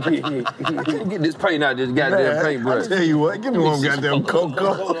 Get this paint out this goddamn paintbrush. Tell you what, give me one goddamn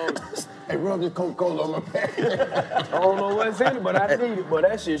Coca-Cola. Hey, rub this Coca-Cola on my back. I don't know what's in it, but I need it. But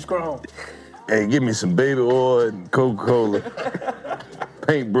that shit's strong. Hey, give me some baby oil and Coca-Cola.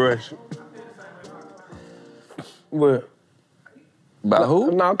 Paintbrush. What? By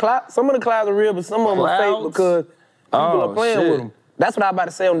who? No, some of the clouds are real, but some of them are fake Clouds? because people are playing shit. with them. That's what I was about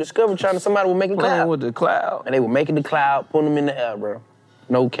to say on Discovery Channel. Somebody was making Playing clouds. with the cloud. And they were making the cloud, putting them in the air, bro.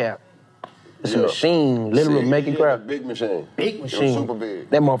 No cap. It's a Yeah. machine, literally making clouds. Big machine. Big It was machine. super big.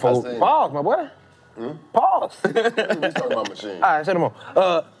 That I motherfucker. seen it. Pause, my boy. Pause. We talking about machine. All right, set them on.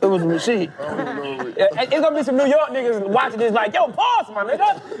 It was a machine. It's gonna be some New York niggas watching this like, yo, pause, my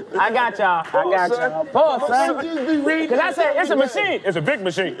nigga. I got y'all. Pause, son. Cause I said it's a machine. It's a big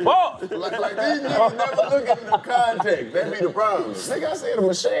machine. Pause. Like these niggas never look at the context. That be the problem. Nigga, I said a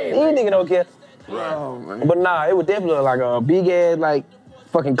machine. These niggas don't care. Right. Oh, man. But nah, it was definitely like a big ass like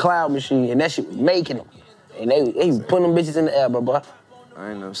fucking cloud machine, and that shit was making them. And they was putting them bitches in the air, bro.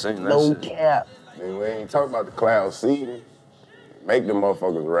 I ain't never seen that No shit. cap. And we ain't talking about the cloud seeding. Make them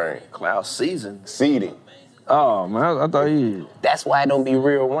motherfuckers rain. Cloud season. Seeding. Oh, man, I thought you... That's why it don't be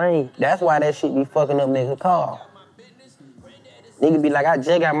real rain. That's why that shit be fucking up niggas' car. Nigga be like, I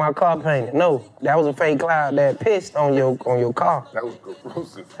just got my car painted. No, that was a fake cloud that pissed on your car. That was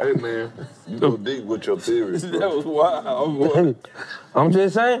corrosive. Hey, man, you go deep with your theories. That was wild, boy. I'm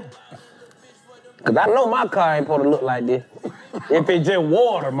just saying. Cause I know my car ain't supposed to look like this. If it's just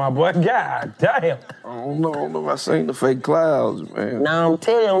water, my boy, god damn. I don't know if I seen the fake clouds, man. Now I'm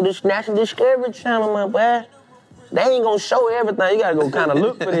telling you, on this National Discovery Channel, my boy, they ain't gonna show everything. You gotta go kind of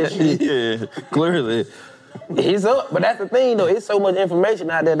look for this shit. Yeah, clearly. It's up, but that's the thing though, it's so much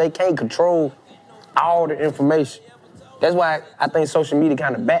information out there, they can't control all the information. That's why I think social media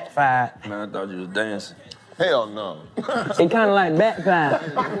kind of backfired. Man, I thought you was dancing. Hell no. It kind of like backfired.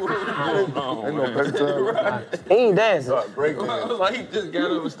 Ain't no better time. Right. He ain't dancing. Break dance. Like he just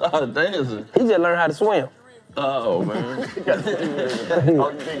got up and started dancing. He just learned how to swim. Oh, man. Oh,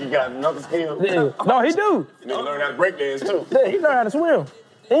 you think he got another skill? Yeah. No, he do. You need to learn how to break dance too. Yeah, he learned how to swim.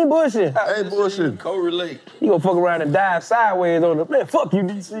 He ain't bullshit. I ain't bullshit. Correlate. You gonna fuck around and dive sideways on the, man, fuck you,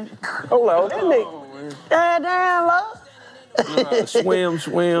 DC. I'm like, oh, that nigga. Damn, love. Swim.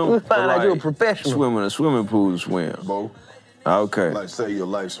 You find out you a professional. Swim in a swimming pool to swim. Bo, Okay. like say your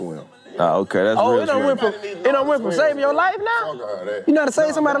life swim. Okay, that's real Oh, it don't went from saving your life now? Fuck all that. You know how to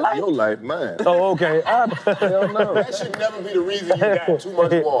save somebody's life? Your life, mine. Oh, okay. Hell no. That should never be the reason you got too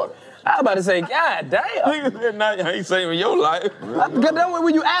much water. I was about to say, God damn. Nigga said, nah, I ain't saving your life. Because that way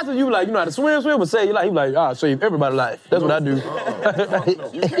when you ask him, you like, you know how to swim, but save your life. He like, I save everybody's life. That's what I do.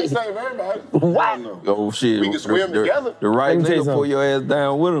 You can't save everybody. What? Oh, shit. We can swim together. The right Let me tell you nigga pull your ass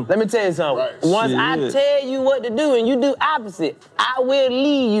down with him. Let me tell you something. Right. Once I Shit. tell you what to do and you do opposite, I will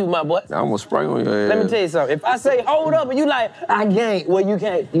leave you, my boy. I'm gonna spray on your ass. Let me tell you something. If I say hold up and you like, I can't, well you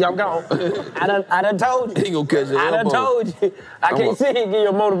can't. I'm gone. I done told you. He gonna catch your I done elbow. told you. I can't sit here and give you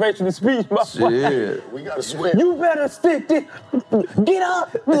a motivational speech, my boy. Shit. We gotta swim. You better stick this. Get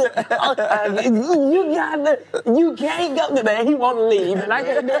up. You got to. You can't go. Man, he want to leave, and I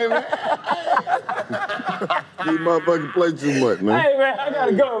can't do it, man. You motherfucking play too much, man. Hey, man, I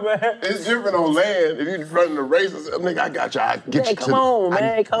gotta go, man. It's different on land. If you running the race or something, nigga, I got you. I get Hey, you come on,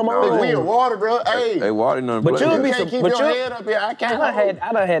 man. Come Nigga, we in on. water, bro. Hey. Hey, water none But play. you'll You be can't keep but your you'll- head up here. I can't.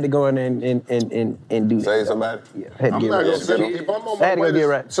 I done had to go in and do that. Say somebody. Yeah, I had to I'm get not right. gonna sit if I'm on I my had to way go get to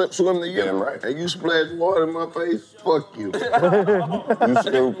right. swim to Get him you, right. and you splash water in my face, fuck you. You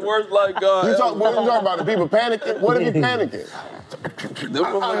stupid. Worse like God. What you talking about? The people panicking? What if he panicking? Them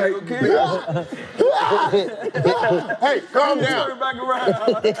motherfuckers kill you. Hey, calm down. Turn back around.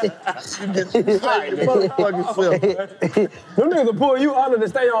 Motherfucking self. Them niggas will pull you under to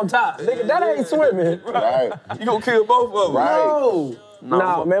stay on top. Nigga, that ain't swimming. Right. You gonna kill both of them. Right.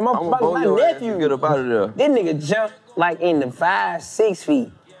 No, man, my nephew. Get up out of there. This nigga jumped like in the 5-6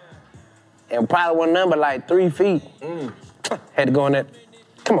 feet. And probably one number like 3 feet. Had to go in that.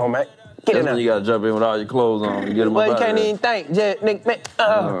 Come on, man. Get in That's when you there. gotta jump in with all your clothes on to get them Boy, up you out can't of there. even think. Just,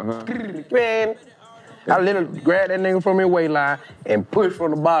 nigga, man. I literally grabbed that nigga from his waistline and pushed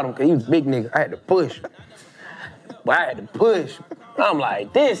from the bottom, cause he was a big nigga. I had to push. Boy, I had to push. I'm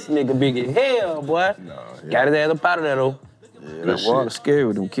like, this nigga big as hell, boy. Got his ass up out of there, though. Yeah, that water's scary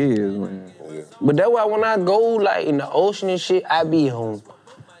with them kids, man. But that's why when I go like in the ocean and shit, I be home.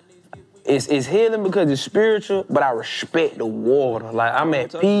 It's healing because it's spiritual, but I respect the water. Like I'm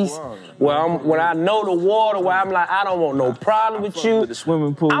at peace when I know the water, where I'm like, I don't want no problem with you. With the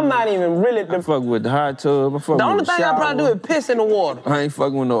swimming pool. I'm not even really I fuck with the hot tub. I fuck the with only the thing I probably do shower. is piss in the water. I ain't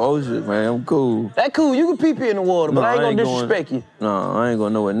fucking with no ocean, man. I'm cool. That cool, you can pee in the water, but I ain't gonna disrespect you. No, I ain't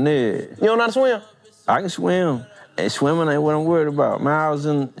going nowhere near it. You don't know how to swim? I can swim. And swimming ain't what I'm worried about. Man, I was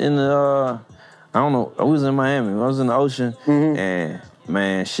in the, I don't know, I was in Miami. I was in the ocean, and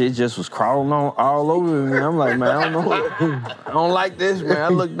man, shit just was crawling on all over me. I'm like, man, I don't know. I don't like this, man. I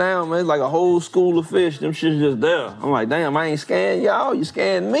look down, man, it's like a whole school of fish. Them shit's just there. I'm like, damn, I ain't scaring y'all. You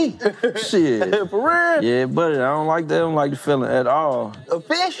scaring me. Shit. For real? Yeah, buddy, I don't like that. I don't like the feeling at all. A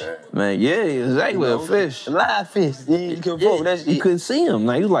fish? Man, yeah, exactly, a fish. Live fish. Yeah, you can fuck that You shit. couldn't see them.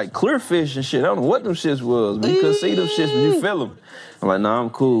 Like, you like clear fish and shit. I don't know what them shits was, but you couldn't see them shits, but you feel them. I'm like, nah, I'm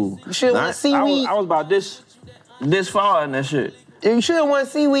cool. You should Nah, want seaweed. I was about this far in that shit. You should want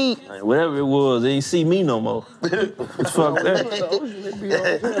seaweed. Like, whatever it was, they ain't see me no more. Fuck that.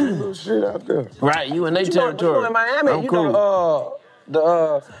 Little shit out there. Right, you in their You know territory. in Miami, I'm you cool.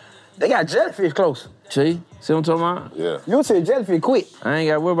 know, they got jellyfish close. See what I'm talking about? Yeah. You'll see a jellyfish quick. I ain't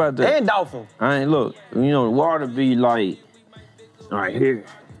got to worry about that. And dolphin. I ain't, look, you know, the water be like, right here.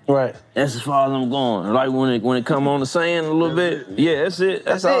 Right. That's as far as I'm going. Like when it come on the sand a little bit, yeah, that's it.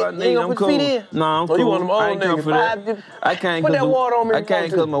 That's all I You need. ain't gonna I'm put your cool. feet in? Nah, I'm Oh, you cool. one of them I old ain't come niggas. for that. I can't Put that water on me. I can't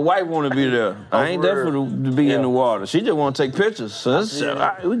because my wife want to be there. I ain't there to be in the water. She just want to take pictures. So that's, all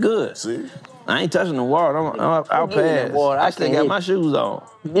right, we good. See? I ain't touching the water. I'll Give me that pass. water. I still can't got hit. my shoes on.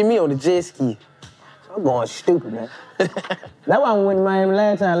 Get me on the jet ski. I'm going stupid, man. That's why I went to Miami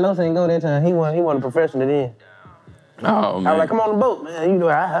last time. Los ain't go that time. He wasn't a professional then. Oh, man. I was like, come on the boat, man. You know,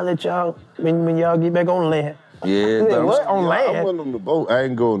 I'll let y'all, when y'all get back on land. Yeah, Like, what? On I land? went on the boat. I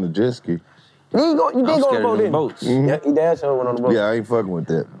ain't going on the jet ski. You did go on the boat, didn't you? boats. Yeah, he damn sure went on the boat. Yeah, I ain't fucking with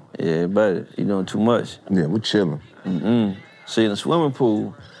that. Yeah, buddy, you doing too much. Yeah, we chilling. See, in the swimming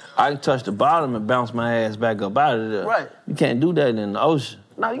pool, I can touch the bottom and bounce my ass back up out of there. Right. You can't do that in the ocean.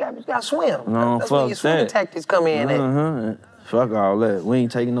 No, you gotta swim. No, That's fuck where your swimming that. tactics come in at. Fuck all that. We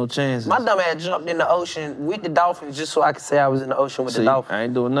ain't taking no chances. My dumb ass jumped in the ocean with the dolphins just so I could say I was in the ocean with the dolphins. I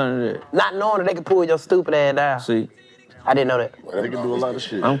ain't doing none of that. Not knowing that they could pull your stupid ass down. See, I didn't know that. They can do a lot of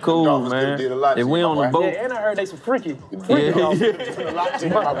shit. I'm cool, Dolphins man. did a lot If to we you, on my the boy. boat, And I heard they some freaky. yeah.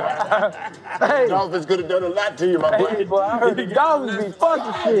 Dolphins could have done a lot to you, my boy. Hey, boy, I heard the dolphins be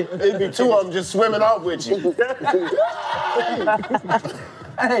fucking shit. It'd be two of them just swimming off with you.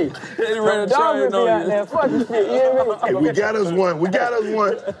 Hey, the dolphins be out there fucking shit, you hear me? Hey, we got us one. We got us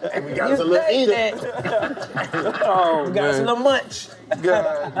one. And we got us a little say eater. Oh, We got us a little munch.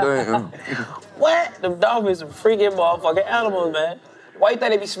 God damn. What? Them dolphins are freaking motherfucking animals, man. Why you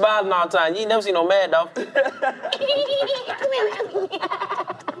think they be smiling all the time? You ain't never seen no mad dolphin.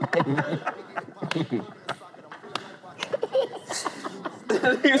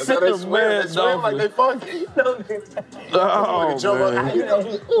 You said They the swim mad like they dolphin. funky. Oh, Jump man. up. You know,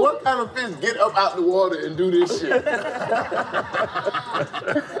 what kind of fish get up out the water and do this shit?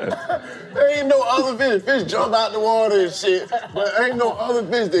 There ain't no other fish. Fish jump out the water and shit, but ain't no other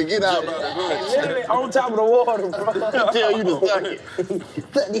fish that get out by the hood. Literally on top of the water, bro. I tell you to suck it.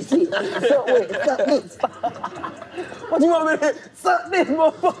 Suck this shit. Suck it. Suck this. What you want me to suck this,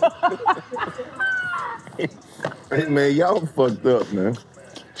 motherfucker? Hey, man, y'all fucked up, man.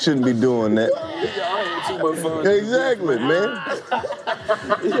 Shouldn't be doing that. Y'all having too much fun. Exactly, man.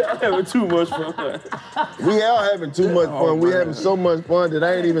 Y'all having too much fun. We are having too much fun. We having so much fun that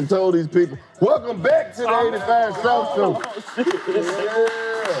I ain't even told these people. Welcome back to the 85 South Show.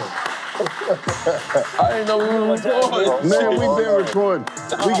 I didn't know we were recording. Man, we been recording.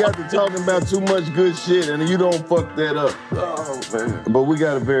 We got to talking about too much good shit, and you don't fuck that up. Oh, man. But we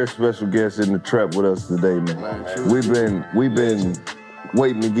got a very special guest in the trap with us today, man. We've been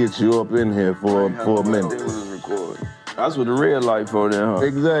waiting to get you up in here for a minute. That's what the red light for then, huh?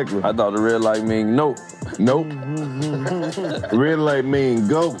 Exactly. I thought the red light mean nope. Nope. Red light mean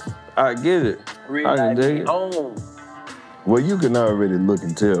go. I get it. I can dig it. Oh. Well, you can already look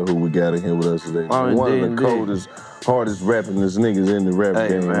and tell who we got in here with us today. Oh, One of indeed, the coldest, hardest rappingest niggas in the rap Hey,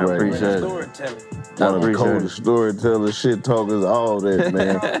 game man, right appreciate now. it. Storytelling. One of the appreciate coldest storytellers, shit talkers, all that,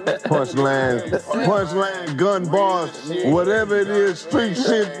 man. Punchline, gun bars, whatever it is, street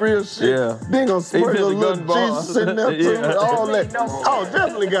shit, real shit. Yeah. Then gonna sprinkle a the little gun bars. Jesus in there too, Yeah. all that. Oh,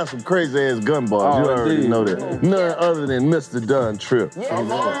 definitely got some crazy ass gun bars. Oh, You already indeed. know that. None other than Mr. Dunn Trip.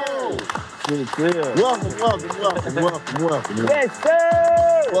 Welcome. Yes,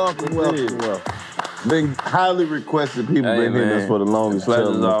 sir! Welcome. Been highly requested people Hey, been hitting man. us for the longest The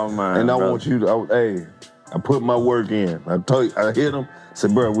pleasure's time. all mine, And I brother. want you to, I put my work in. I hit him,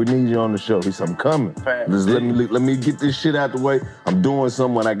 said, bro, we need you on the show. He said, I'm coming. Just let me get this shit out the way. I'm doing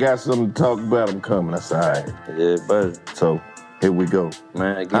something. When I got something to talk about, I'm coming. I said, all right. Yeah, buddy. So here we go.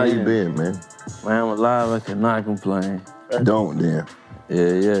 Man, again. How you been, man? Man, I'm alive. I cannot complain. Don't then.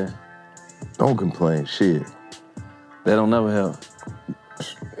 Yeah. Don't complain. Shit. That don't never help.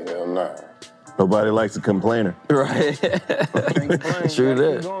 Hell nah. Nobody likes a complainer. Right. True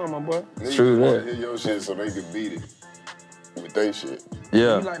that. Keep going, my boy. True Niggas wanna that. hear your shit so they can beat it with they shit.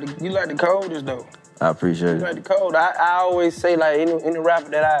 Yeah, You like the coldest, though. I appreciate You like it. the cold. I always say, like, any rapper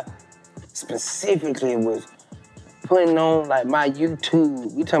that I specifically was putting on, like, my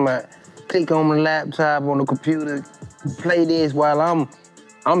YouTube, we talking about click on my laptop, on the computer, play this while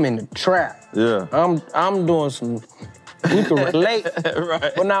I'm in the trap. Yeah. I'm doing some, you can relate.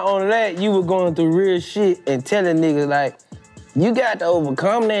 Right. But not only that, you were going through real shit and telling niggas, like, you got to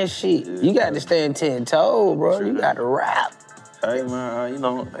overcome that shit. You got to stand 10 toes, bro. You got to rap. Hey man,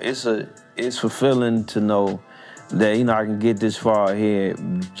 it's fulfilling to know that I can get this far here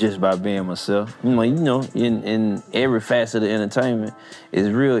just by being myself. In every facet of entertainment, it's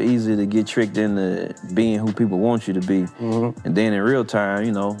real easy to get tricked into being who people want you to be. Mm-hmm. And then in real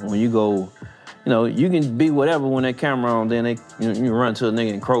time, when you go you can be whatever when that camera on, then you run to a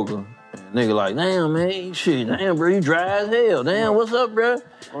nigga in Kroger. And nigga like, damn, man, shit, damn, bro, you dry as hell. Damn, what's up, bro?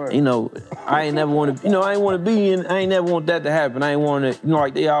 Right. I ain't never want to, I ain't never want that to happen. I ain't want to,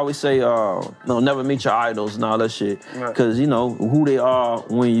 like they always say, never meet your idols and all that shit. Because, who they are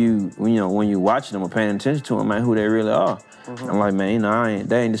when you watching them or paying attention to them, man, who they really are. I'm like, man,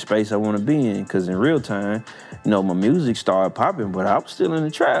 that ain't the space I want to be in. Because in real time, my music started popping, but I was still in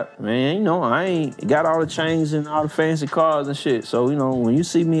the trap, man. I ain't got all the chains and all the fancy cars and shit. So, when you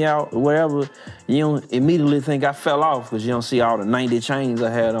see me out or whatever, you don't immediately think I fell off because you don't see all the 90 chains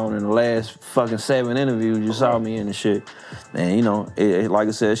I had on in the last fucking 7 interviews you saw me in and shit. And, like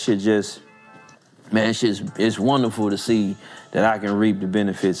I said, shit just, man, it's wonderful to see that I can reap the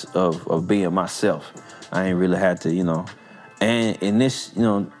benefits of being myself. I ain't really had to, And in this,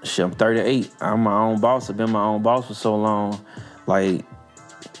 shit, I'm 38. I'm my own boss. I've been my own boss for so long. Like,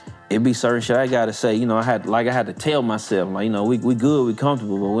 it be certain shit I gotta say. I had to tell myself, like, we good, we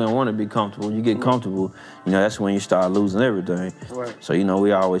comfortable, but we don't want to be comfortable. When you get comfortable, that's when you start losing everything. Right. So,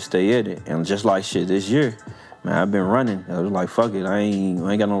 we always stay at it. And just like shit this year, man, I've been running. I was like, fuck it. I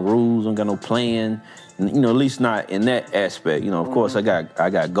ain't got no rules. I ain't got no plan. And, at least not in that aspect. Of course, I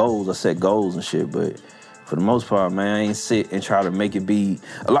got goals. I set goals and shit, but. For the most part, man, I ain't sit and try to make it be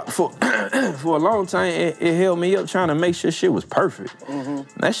a lot. For a long time, it held me up trying to make sure shit was perfect.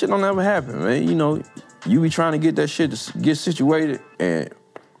 That shit don't ever happen, man. You be trying to get that shit to get situated and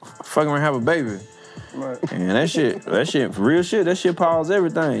fucking around have a baby. Right. And that shit, for real shit, that shit pause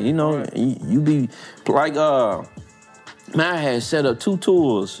everything. Right. You be like, man, I had set up 2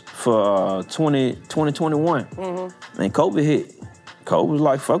 tours for 2021. And COVID hit. COVID was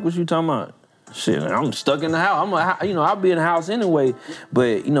like, fuck what you talking about? Shit, I'm stuck in the house. I'll be in the house anyway.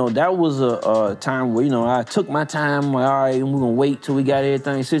 But, that was a time where, I took my time. I'm like, all right, we're going to wait till we got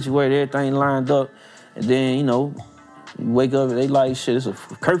everything situated, everything lined up. And then, wake up and they like, shit, it's a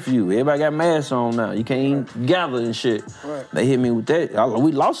curfew. Everybody got masks on now. You can't even gather and shit. Right. They hit me with that.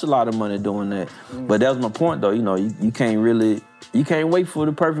 We lost a lot of money doing that. But that was my point, though. You can't really... You can't wait for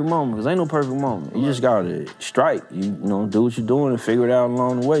the perfect moment, because ain't no perfect moment. You just gotta strike. Do what you're doing and figure it out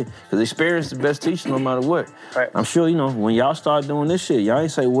along the way. Because experience is the best teacher no matter what. Right. I'm sure, when y'all start doing this shit, y'all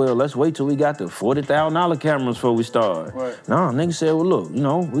ain't say, well, let's wait till we got the $40,000 cameras before we start. Right. No, niggas said, well,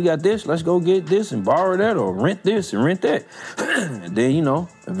 look, we got this, let's go get this and borrow that or rent this and rent that. And then,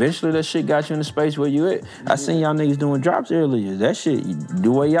 eventually that shit got you in the space where you at. I seen y'all niggas doing drops earlier. That shit, the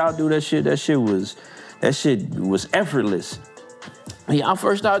way y'all do that shit was effortless. When y'all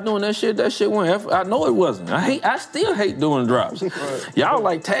first started doing that shit wasn't. I know it wasn't. I still hate doing drops. Right. Y'all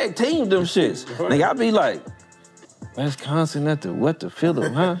like tag team them shits. Right. Nigga, I be like, that's constant at the what the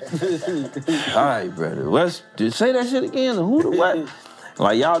fiddle, huh? All right, brother. Say that shit again. Who the what?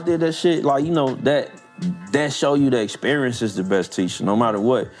 Like y'all did that shit. Like that show you the experience is the best teacher. No matter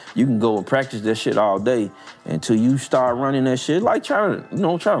what, you can go and practice that shit all day until you start running that shit. Like trying to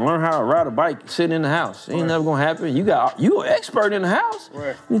learn how to ride a bike sitting in the house. It ain't never gonna happen. You an expert in the house.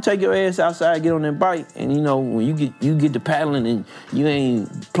 Right. You take your ass outside, get on that bike, and when you get to paddling and you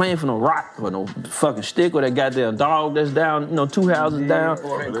ain't playing for no rock or no fucking stick or that goddamn dog that's down, 2 houses down.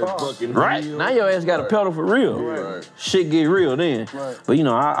 Right. Now your ass got to pedal for real. Right. Shit get real then. Right. But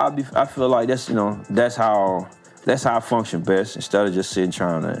I feel like that's how I function best, instead of just sitting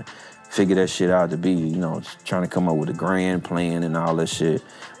trying to figure that shit out to be, trying to come up with a grand plan and all that shit.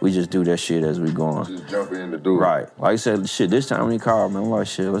 We just do that shit as we go on. Just jump in to do it. Right. Like I said, shit, this time when he called, man, I'm like,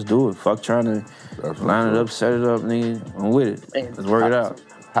 shit, let's do it. Fuck trying to line it up, set it up, nigga. I'm with it. Let's work it out.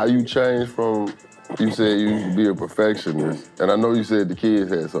 How you changed from, you said you used to be a perfectionist, and I know you said the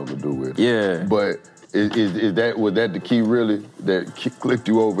kids had something to do with it. Yeah. But was that the key really that clicked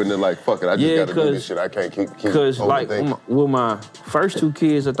you over and then like, fuck it, I just gotta do this shit. I can't keep because like with my first 2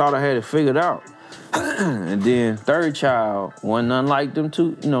 kids, I thought I had it figured out. And then third child wasn't nothing like them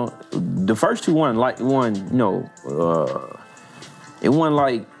two. The first 2 wasn't like one, it wasn't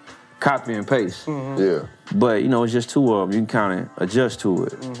like copy and paste. Mm-hmm. Yeah. But it's just 2 of them. You can kind of adjust to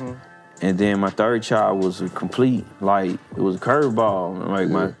it. Mm-hmm. And then my third child was a complete, like, it was a curveball. Like,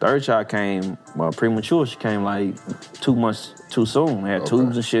 my third child came, premature. She came, like, 2 months too soon. Had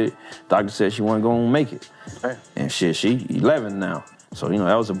tubes and shit. Doctor said she wasn't going to make it. Okay. And shit, she 11 now. So,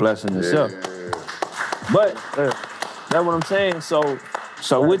 that was a blessing in itself. But, that's what I'm saying. So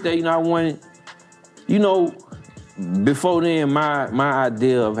with that, I wanted, before then, my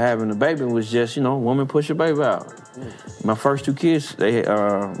idea of having a baby was just, woman push a baby out. My first 2 kids,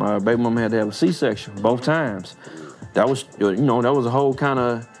 my baby mama had to have a C-section both times. That was, that was a whole kind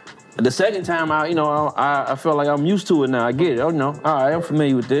of The second time, I felt like I'm used to it now. I get it. Oh no, all right, I'm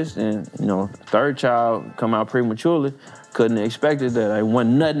familiar with this. And third child come out prematurely. Couldn't have expected that. I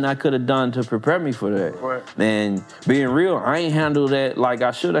wasn't nothing I could have done to prepare me for that. Right. And being real, I ain't handled that like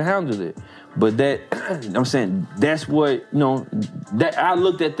I should have handled it. But that, I'm saying, that's what, that I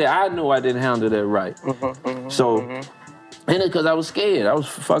looked at that, I know I didn't handle that right. So, and it's because I was scared. I was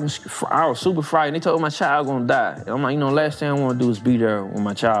super frightened. They told me my child gonna die. And I'm like, last thing I wanna do is be there when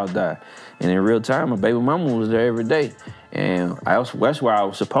my child died. And in real time, my baby mama was there every day. And that's where I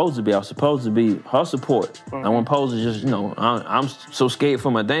was supposed to be. I was supposed to be her support. I wasn't supposed to just, I'm so scared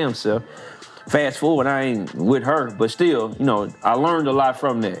for my damn self. Fast forward, I ain't with her, but still, I learned a lot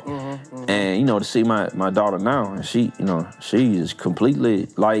from that. And, to see my daughter now, and she is completely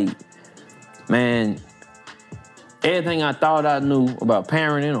like, man, everything I thought I knew about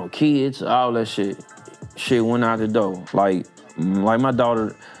parenting or kids, all that shit went out the door. Like my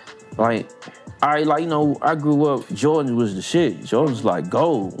daughter, I grew up, Jordan was the shit. Jordan was like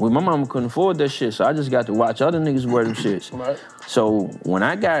gold. Well, my mama couldn't afford that shit, so I just got to watch other niggas wear them shits. Right. So when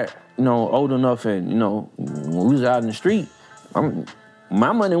I got, old enough and, when we was out in the street,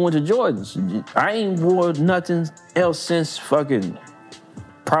 my money went to Jordans. I ain't wore nothing else since fucking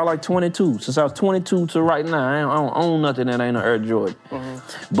probably like 22. Since I was 22 to right now, I don't own nothing that ain't an Air Jordan.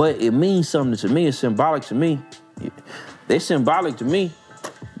 But it means something to me. It's symbolic to me. They're symbolic to me,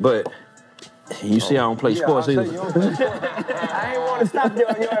 but you see I don't play sports either. I ain't want to stop your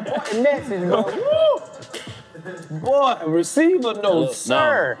important message, bro. Boy, receiver notes,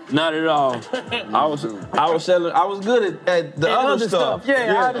 sir. No, not at all. I was good at the other stuff.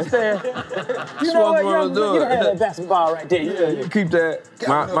 Yeah, I understand. You know what, you can have that basketball right there. Yeah, you keep that.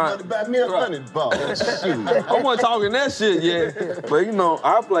 Buy me a $100. I wasn't talking that shit yet, but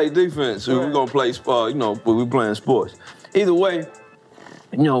I play defense. So we're gonna play sport. But we playing sports. Either way,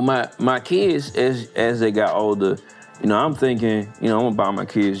 my kids as they got older. I'm thinking, I'm gonna buy my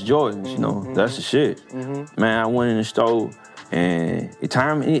kids Jordans, that's the shit. Man, I went in the store and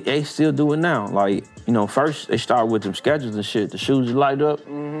they still do it now. Like, first they start with them schedules and shit, the shoes light up.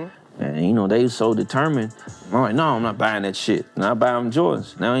 And, they was so determined. I'm like, no, I'm not buying that shit. And I buy them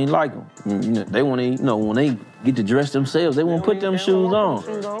Jordans. Now I ain't like them. They want to, when they get to dress themselves, they want to put them shoes on.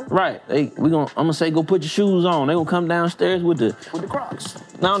 Right. I'm gonna say, go put your shoes on. They gonna come downstairs with the Crocs.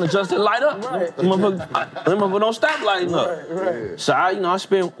 Now the just light up. Right. Them motherfuckers don't stop lighting up. Right. So I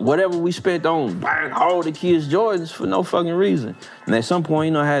spent whatever we spent on buying all the kids Jordans for no fucking reason. And at some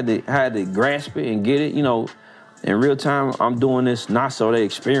point, I had to grasp it and get it. In real time, I'm doing this not so they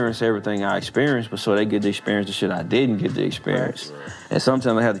experience everything I experienced, but so they get to experience the shit I didn't get to experience. Right. And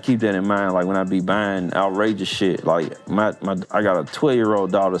sometimes I have to keep that in mind, like when I be buying outrageous shit. Like I got a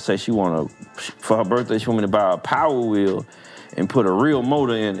 12-year-old daughter say for her birthday, she want me to buy a Power Wheel and put a real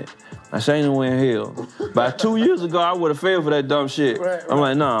motor in it. I say ain't no way in hell. About 2 years ago, I would have failed for that dumb shit. Right. I'm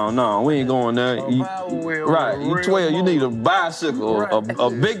like, no, we ain't going there. You 12, you need a bicycle,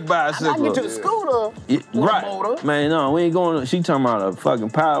 a big bicycle. I get you a scooter. Motor. Man, no, we ain't going. She talking about a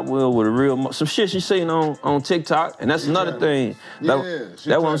fucking Power Wheel with a real some shit she seen on TikTok, and that's another thing. That's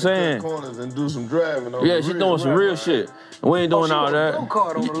what I'm saying. Corners and do some driving. She doing some real shit. We ain't doing all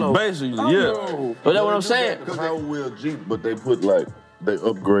that. Basically, yeah. But that's what I'm saying. Power Wheel Jeep, but they put they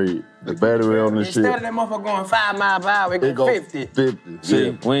upgrade the battery on this shit. Instead of that motherfucker going 5 miles per hour, it go 50. 50.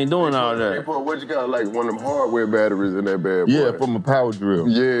 See, we ain't doing all that. They put what you got, like one of them hardware batteries in that bad boy. Yeah, from a power drill.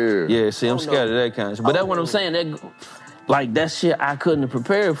 Yeah. Yeah, see, I'm scared of that kind of shit. But that's what I'm saying. That shit I couldn't have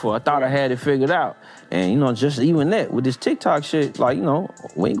prepared for. I thought I had it figured out. And, just even that, with this TikTok shit, we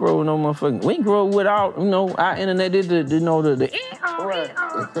ain't grow with no motherfucking, we ain't grow without, our internet did the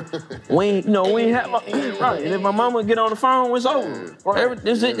Right. We ain't have, right. And if my mama get on the phone, it's over. Right.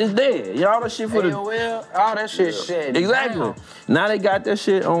 It's dead. Y'all that shit for AOL, all that shit shit. Exactly. Now they got that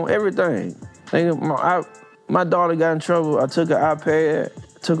shit on everything. My daughter got in trouble. I took her iPad,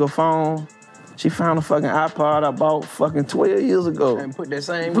 took her phone. She found a fucking iPod I bought fucking 12 years ago. And put that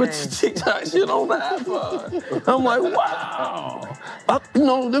same Put the TikTok shit on the iPod. I'm like, wow.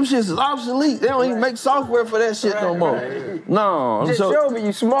 Them shits is obsolete. They don't even make software for that shit no more. Right. No. Just show me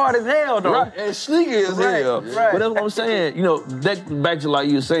you smart as hell, though. Right, and sneaky as hell. Right. But that's what I'm saying. That back to like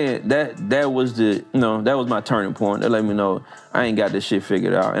you were saying, that was that was my turning point. That let me know I ain't got this shit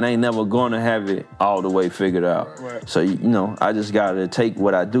figured out, and I ain't never gonna have it all the way figured out. Right. So I just gotta take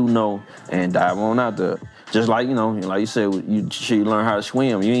what I do know and dive on out there. Just like like you said, you learn how to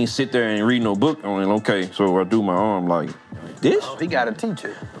swim. You ain't sit there and read no book on it. Okay, so I do my arm like. this. He got a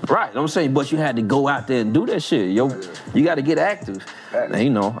teacher. Right, I'm saying, but you had to go out there and do that shit. Yo, you got to get active. And, you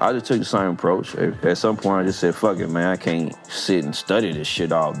know, I just took the same approach. At some point, I just said, fuck it, man. I can't sit and study this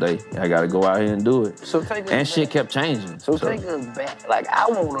shit all day. I got to go out here and do it. So take us and back. shit kept changing. So take us back. Like, I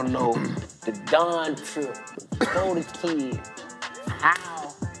want to know the Don trip for the kids.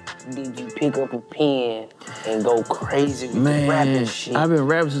 How did you pick up a pen and go crazy with the rapping shit? I've been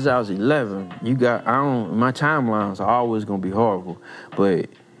rapping since I was 11. My timelines are always gonna be horrible. But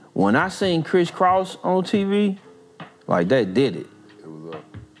when I seen Chris Cross on TV, like that did it. It was up.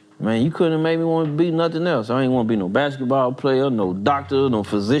 Man, you couldn't have made me want to be nothing else. I ain't want to be no basketball player, no doctor, no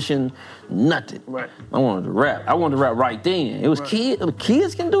physician, nothing. Right. I wanted to rap. I wanted to rap right then. It was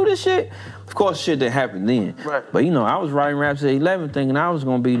kids can do this shit. Of course, shit didn't happen then. Right. But, you know, I was writing raps at 11 thinking I was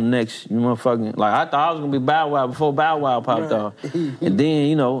going to be the next, motherfucking, like, I thought I was going to be Bow Wow before Bow Wow popped off. And then,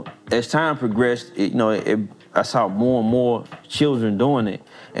 you know, as time progressed, I saw more and more children doing it.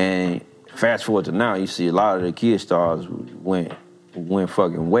 And fast forward to now, you see a lot of the kid stars went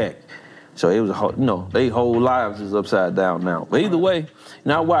fucking whack. So it was their whole lives is upside down now. But either way,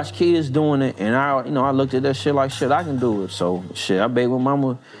 I watched kids doing it, and I looked at that shit like, shit, I can do it. So shit, I begged my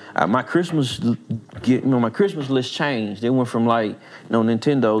mama. My Christmas list changed. It went from like,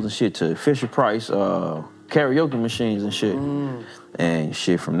 Nintendos and shit to Fisher Price karaoke machines and shit. And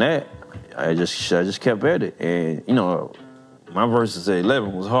shit from that, I just kept at it. And my verses at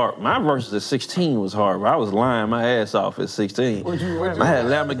 11 was hard. My verses at 16 was hard, but I was lying my ass off at 16. I had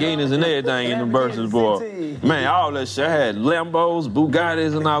Lamborghinis and everything in the verses, boy. Man, all that shit. I had Lambos,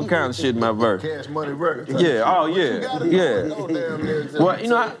 Bugattis, and all kinds of shit in my verse. Cash Money Records. Yeah,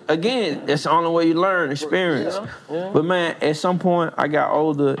 Well, again, that's the only way you learn, experience. But man, at some point, I got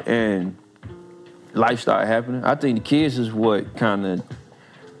older and life started happening. I think the kids is what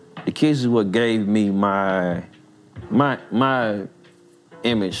gave me my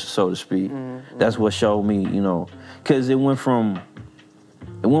image, so to speak. That's what showed me, because it went from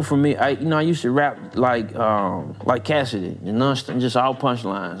me. I used to rap like Cassidy, just all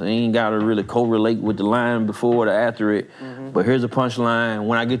punchlines. I ain't gotta really correlate with the line before or after it. But here's a punchline.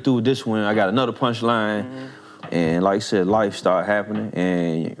 When I get through with this one, I got another punchline. And like I said, life started happening,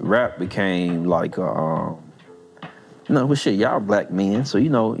 and rap became like shit, y'all black men, so you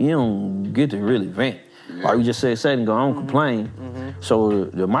don't get to really vent. Like we just said and go, I don't complain. So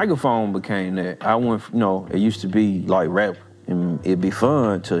the microphone became that. I went, it used to be like rap and it'd be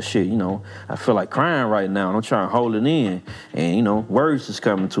fun to shit, I feel like crying right now and I'm trying to hold it in. And, words is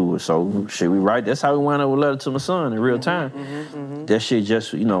coming to it. So shit, we write. That's how we wound up with Letter to My Son in real time. That shit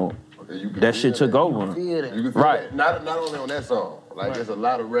just, that shit took over. You can feel right. That. Not only on that song. Like there's a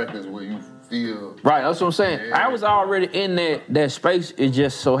lot of records where you feel. Right, that's what I'm saying. Yeah. I was already in that space. It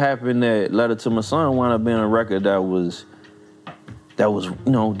just so happened that Letter to My Son wound up being a record that was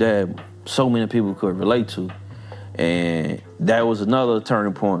that so many people could relate to. And that was another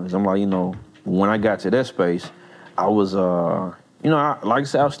turning point. I'm like, when I got to that space, I was like I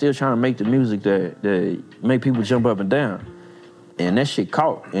said, I was still trying to make the music that make people jump up and down. And that shit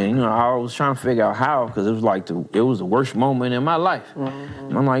caught. And, I was trying to figure out how, because it was like it was the worst moment in my life.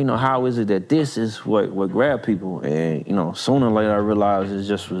 And I'm like, how is it that this is what grabbed people? And, sooner or later I realized it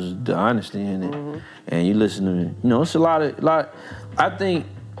just was the honesty in it. And you listen to it. It's a lot. I think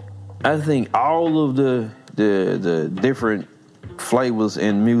all of the different flavors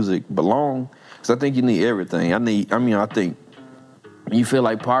in music belong. Because I think you need everything. I think you feel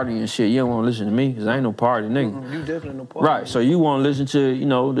like partying and shit, you don't want to listen to me because I ain't no party nigga. You definitely no party. Right, so you want to listen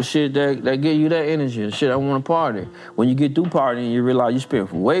to, the shit that give you that energy, the shit I want to party. When you get through partying, you realize you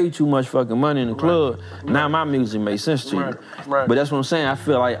spend way too much fucking money in the club. Now my music makes sense to you. Right. But that's what I'm saying. I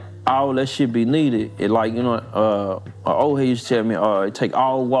feel like all that shit be needed. It like, an old head used to tell me, it take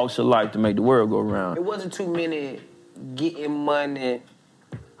all walks of life to make the world go around. It wasn't too many getting money,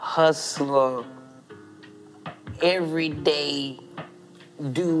 hustler, everyday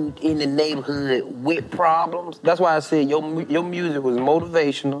dude in the neighborhood with problems. That's why I said your music was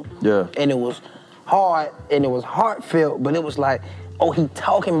motivational. Yeah. And it was hard and it was heartfelt, but it was like, he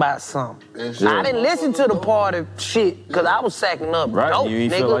talking about something. Yeah. I didn't listen to the party shit because I was sacking up. Right, Dope, you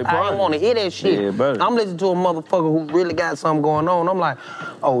ain't nigga. feel like I didn't want to hear that shit. Yeah, buddy. I'm listening to a motherfucker who really got something going on. I'm like,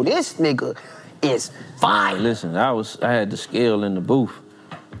 this nigga is fine. Listen, I had the scale in the booth.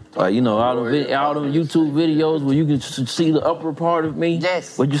 Like, all them YouTube videos where you can see the upper part of me.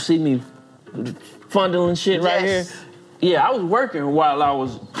 Yes. Where you see me funneling shit right here. Yeah, I was working while I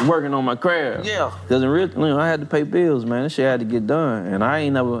was working on my craft. Yeah. Because I had to pay bills, man. That shit had to get done. And I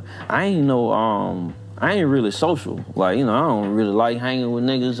ain't I ain't really social. Like, you know, I don't really like hanging with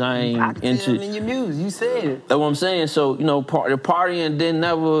niggas. I ain't into. in your music, you said it. That's what I'm saying. So, you know, the partying didn't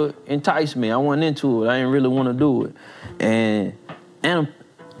never entice me. I wasn't into it. I didn't really want to do it. And I'm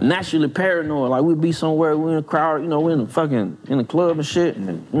naturally paranoid. Like, we'd be somewhere, we in a crowd, you know, we in the club and shit,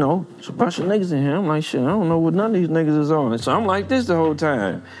 and, you know, it's a bunch of niggas in here. I'm like, shit, I don't know what none of these niggas is on. So I'm like this the whole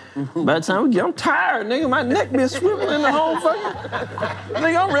time. By the time we get, I'm tired, nigga. My neck been swiveling the whole fucking,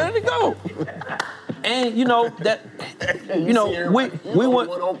 nigga, I'm ready to go. And, you know, that, you know, we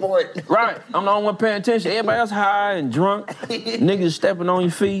went, right, I'm the only one paying attention. Everybody else high and drunk. Niggas stepping on your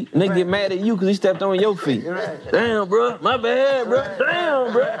feet. Nigga get mad at you because he stepped on your feet. Damn, bro, my bad, bro.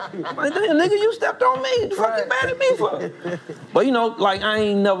 Damn, bro. Like, damn, nigga, you stepped on me. What the fuck you mad at me for? But, you know, like, I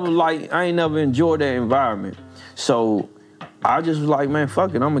ain't never enjoyed that environment. So I just was like, man,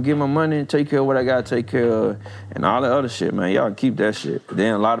 fuck it. I'm gonna get my money and take care of what I gotta take care of and all that other shit, man. Y'all keep that shit.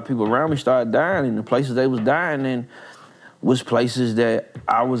 Then a lot of people around me started dying, and the places they was dying in was places that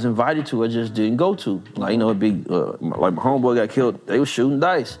I was invited to, I just didn't go to. Like, you know, it'd be, like my homeboy got killed, they was shooting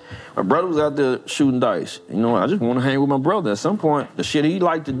dice. My brother was out there shooting dice. You know, I just wanna hang with my brother. At some point, the shit he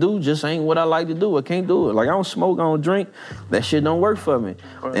like to do just ain't what I like to do. I can't do it. Like, I don't smoke, I don't drink. That shit don't work for me.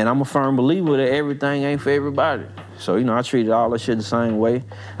 And I'm a firm believer that everything ain't for everybody. So, you know, I treated all that shit the same way.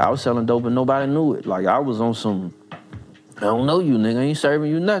 I was selling dope and nobody knew it. Like, I was on some, I don't know you, nigga. I ain't serving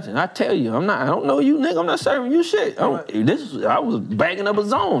you nothing. I tell you, I don't know you, nigga. I'm not serving you shit. I was bagging up a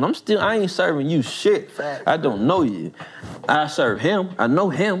zone. I ain't serving you shit. I don't know you. I serve him. I know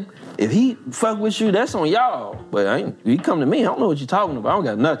him. If he fuck with you, that's on y'all. But you come to me, I don't know what you're talking about. I don't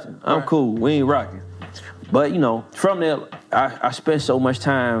got nothing. I'm cool. We ain't rocking. But, you know, from there, I spent so much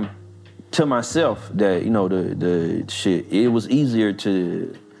time to myself that, you know, the shit, it was easier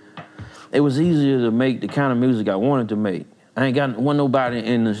to make the kind of music I wanted to make. I ain't want nobody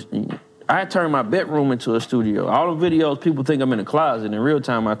in the, I turned my bedroom into a studio. All the videos, people think I'm in the closet. In real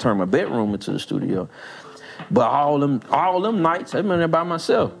time, I turned my bedroom into the studio. But all them nights, I've been there by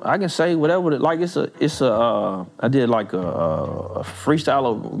myself. I can say whatever, like I did like a freestyle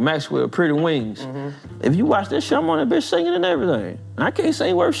of Maxwell, Pretty Wings. Mm-hmm. If you watch that shit, I'm on that bitch singing and everything. I can't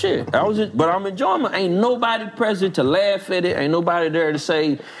sing worth shit. But I'm enjoying it. Ain't nobody present to laugh at it. Ain't nobody there to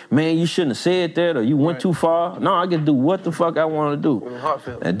say, man, you shouldn't have said that or you went too far. No, I can do what the fuck I want to do.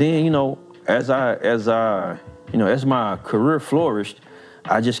 And then, you know, as my career flourished,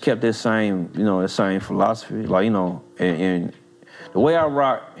 I just kept that same philosophy. Like, you know, and the way I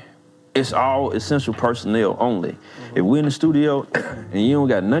rock, it's all essential personnel only. Mm-hmm. If we're in the studio and you don't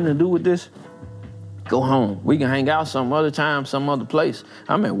got nothing to do with this, go home. We can hang out some other time, some other place.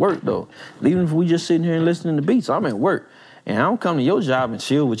 I'm at work, though. Even if we just sitting here and listening to beats, I'm at work. And I don't come to your job and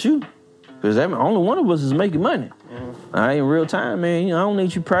chill with you. Because only one of us is making money. Mm-hmm. In real time, man, you know, I don't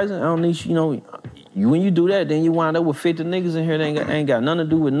need you present. I don't need you, you know, when you do that, then you wind up with 50 niggas in here that ain't got nothing to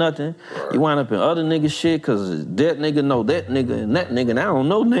do with nothing. Right. You wind up in other niggas' shit because that nigga know that nigga and that nigga, and I don't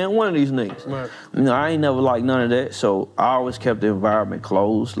know damn one of these niggas. Right. You know, I ain't never liked none of that, so I always kept the environment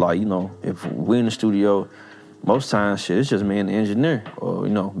closed. Like, you know, if we're in the studio, most times, shit, it's just me and the engineer, or,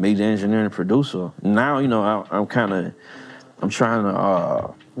 you know, me, the engineer, and the producer. Now, you know, I'm trying to,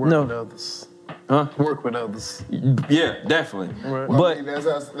 work with others. Huh? Work with others. Yeah, definitely. Right. Well, but I mean,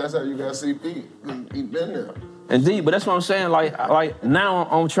 that's how you got CP. He been there. Indeed, but that's what I'm saying. Like now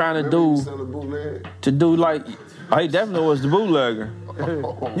I'm trying to do like, he definitely was the bootlegger.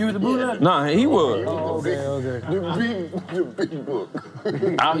 You was the bootlegger? Nah, he was. Oh, okay. The big book.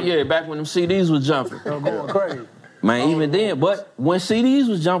 Out here, back when them CDs was jumping. Going crazy. Man, even then, but when CDs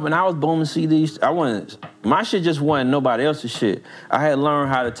was jumping, I was booming CDs. My shit just wasn't nobody else's shit. I had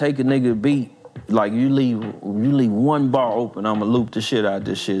learned how to take a nigga beat. Like, you leave one bar open, I'ma loop the shit out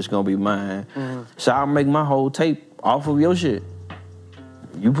this shit, it's gonna be mine. Mm-hmm. So I'll make my whole tape off of your shit.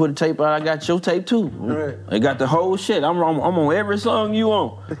 You put a tape out, I got your tape too. Right. I got the whole shit. I'm on every song you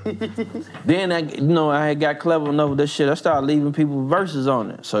on. Then I had got clever enough with this shit. I started leaving people verses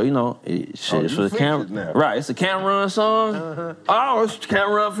on it. So, you know, it's for the camera. Right, it's a Cameron song. Uh-huh. Oh, it's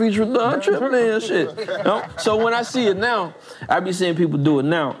Cameron featuring Don Trippin' and shit. You know? So when I see it now, I be seeing people do it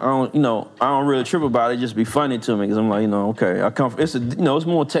now. I don't really trip about it. It just be funny to me because I'm like, you know, okay, it's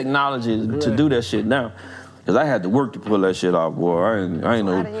more technology to do that shit now. Cause I had to work to pull that shit off, boy. I ain't know.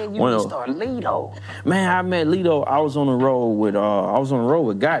 How the hell you start Lito? Man, I met Lito. I was on the road with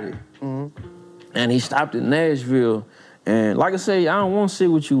Gotti, mm-hmm. And he stopped in Nashville. And like I say, I don't want to sit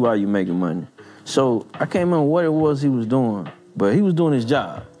with you while you making money. So I can't remember what it was he was doing, but he was doing his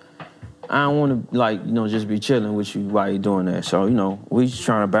job. I don't want to just be chilling with you while you doing that. So we just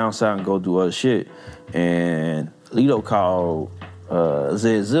trying to bounce out and go do other shit. And Lito called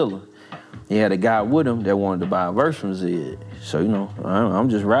Zed Zilla. he had a guy with him that wanted to buy a verse from Zed. So, you know, I'm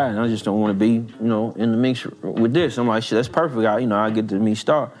just riding. I just don't want to be, you know, in the mix with this. I'm like, shit, that's perfect. I get to meet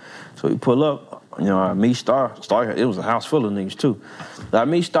Star. So we pull up, you know, I meet Star. It was a house full of niggas too. I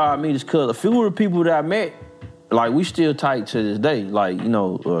meet Star, I meet his cousin. A few of the people that I met, like, we still tight to this day. Like, you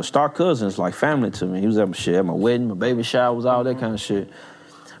know, Star cousins like family to me. He was at my wedding, my baby showers, all that kind of shit.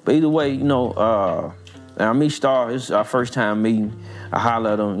 But either way, you know, I meet Star. It's our first time meeting. I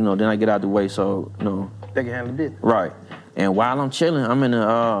holler at him, you know, then I get out the way, so, you know. They can handle business. Right. And while I'm chilling, I'm in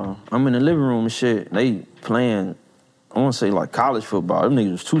the living room and shit. They playing, I want to say like college football. Them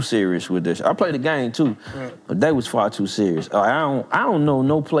niggas was too serious with this. I played the game too, but they was far too serious. I don't know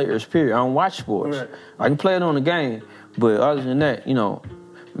no players, period. I don't watch sports. Right. I can play it on the game, but other than that, you know,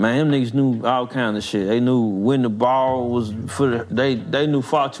 man, them niggas knew all kinds of shit. They knew when the ball was they knew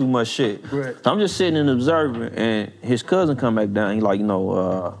far too much shit. Right. So I'm just sitting and observing, and his cousin come back down. He like, you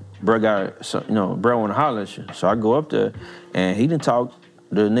know, bro want to holler at you. So I go up there, and he didn't talk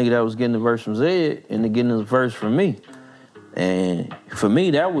the nigga that was getting the verse from Zed into getting the verse from me. And for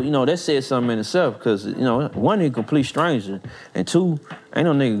me, that was, you know, that said something in itself, because, you know, one, he a complete stranger, and two, ain't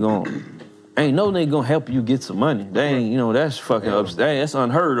no nigga gonna help you get some money. They ain't, you know, that's fucking that's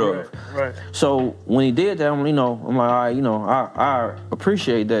unheard of. Right. So when he did that, I'm like, all right, you know, I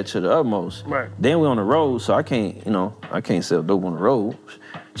appreciate that to the utmost. Right. Then we on the road, so I can't sell dope on the road.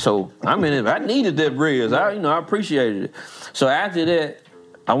 So I'm in it. I needed that bread. I appreciated it. So after that,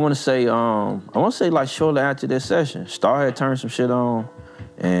 I want to say like shortly after that session, Star had turned some shit on,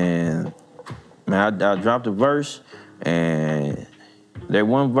 and man, I dropped a verse, and that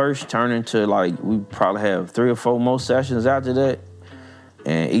one verse turned into, like, we probably have 3 or 4 more sessions after that.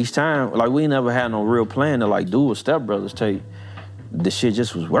 And each time, like, we never had no real plan to, like, do a Step Brothers tape. The shit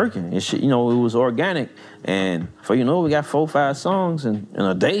just was working. And shit, you know, it was organic. And for, you know, we got 4 or 5 songs in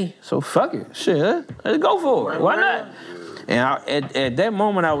a day. So fuck it. Shit, let's go for it. Why not? And at that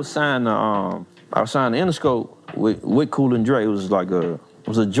moment, I was signed to Interscope with Cool and Dre. It was like a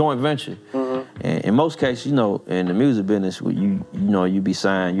joint venture. And in most cases, you know, in the music business, you're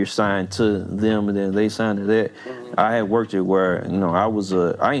signed to them, and then they sign to that. I had worked it where, you know,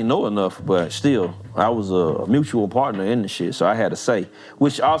 I ain't know enough, but still, I was a mutual partner in the shit, so I had to say,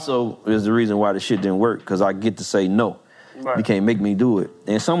 which also is the reason why the shit didn't work, because I get to say no. Right. You can't make me do it.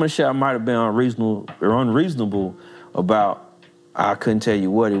 And some of the shit I might have been unreasonable about. I couldn't tell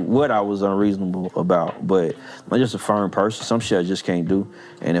you what I was unreasonable about, but I'm just a firm person. Some shit I just can't do.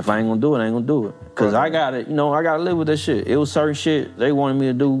 And if I ain't gonna do it, I ain't gonna do it. Cause I gotta live with that shit. It was certain shit they wanted me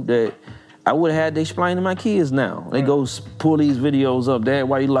to do that I would've had to explain to my kids now. They go pull these videos up, Dad,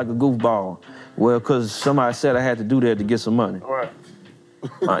 why you like a goofball? Well, cause somebody said I had to do that to get some money. Right.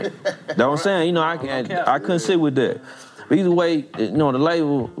 Like, that's what I'm saying. You know, I couldn't sit with that. But either way, you know, the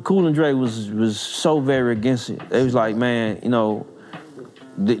label, Cool and Dre was so very against it. They was like, man, you know,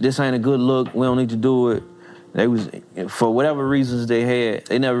 this ain't a good look. We don't need to do it. They was, for whatever reasons they had,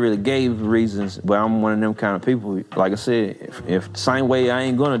 they never really gave reasons, but I'm one of them kind of people. Like I said, if the same way I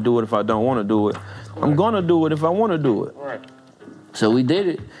ain't gonna do it if I don't wanna do it, I'm gonna do it if I wanna do it. Right. So we did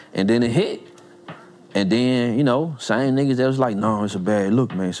it, and then it hit. And then, you know, same niggas that was like, no, it's a bad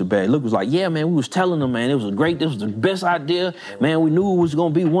look, man, it's a bad look. Was like, yeah, man, we was telling them, man, this was the best idea. Man, we knew it was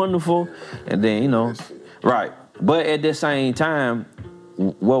gonna be wonderful. And then, you know, right. But at the same time,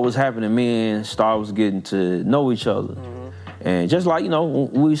 what was happening, me and Star was getting to know each other. And just like, you know,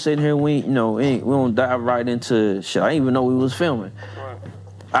 we sitting here, we don't dive right into shit. I didn't even know we was filming.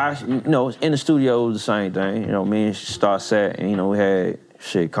 You know, in the studio, it was the same thing. You know, me and Star sat and, you know, we had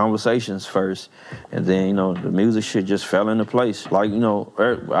conversations first, and then, you know, the music shit just fell into place. Like, you know,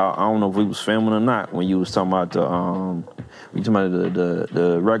 I don't know if we was filming or not when you was talking about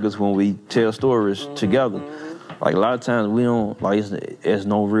the records when we tell stories together. Like, a lot of times we don't, like, there's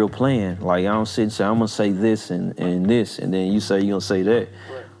no real plan. Like, I don't sit and say, I'm gonna say this and this, and then you say you're gonna say that.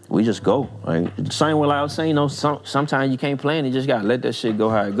 We just go. Like, the same way, like I was saying, you know, sometimes you can't plan, you just gotta let that shit go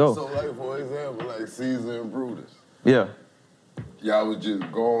how it go. So, like, for example, like Caesar and Brutus. Yeah. Y'all was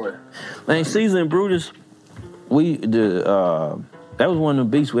just going. Man, Caesar and Brutus, that was one of the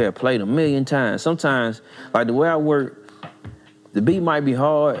beats we had played 1,000,000 times. Sometimes, like, the way I work, the beat might be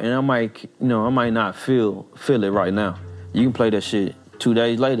hard, and I might not feel it right now. You can play that shit 2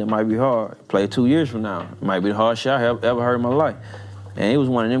 days later, it might be hard. Play it 2 years from now, it might be the hardest shit I have ever heard in my life. And it was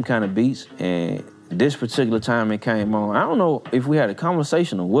one of them kind of beats, and this particular time it came on, I don't know if we had a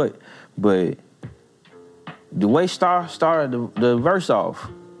conversation or what, but the way Star started the verse off,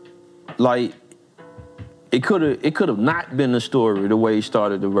 like, it could have not been the story the way he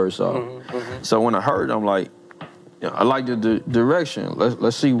started the verse off. So when I heard it, I'm like, I like the direction.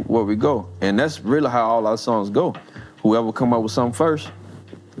 Let's see where we go. And that's really how all our songs go. Whoever come up with something first,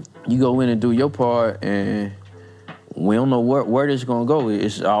 you go in and do your part, and we don't know where this is gonna go.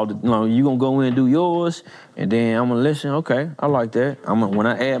 It's all you gonna go in and do yours, and then I'm gonna listen. Okay, I like that. When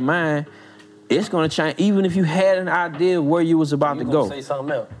I add mine, it's gonna change. Even if you had an idea of where you was about to go. Say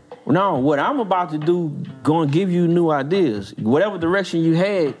something else. No, what I'm about to do gonna give you new ideas. Whatever direction you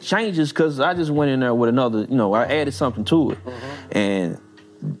had changes because I just went in there with another. I added something to it, and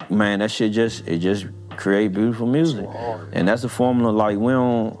man, that shit just create beautiful music, and that's the formula. Like we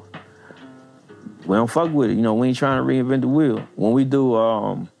don't fuck with it. We ain't trying to reinvent the wheel. When we do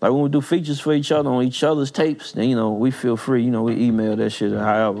when we do features for each other on each other's tapes, then we feel free. We email that shit or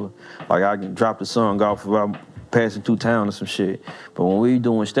however. Like I can drop the song off if I'm passing through town or some shit. But when we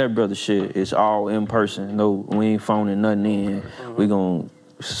doing Step Brother shit, it's all in person. No, we ain't phoning nothing in. We gonna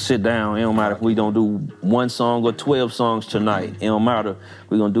sit down. It don't matter if we don't do 1 song or 12 songs tonight. It don't matter.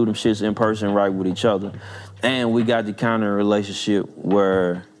 We gonna do them shits in person right with each other. And we got the kind of relationship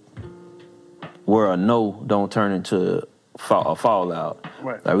where a no don't turn into a fallout.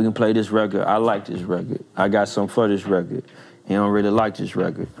 Right. Like we can play this record. I like this record. I got something for this record. He don't really like this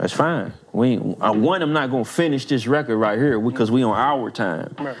record. That's fine. I'm not gonna finish this record right here because we on our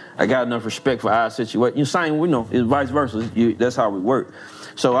time. Right. I got enough respect for our situation. It's vice versa. That's how we work.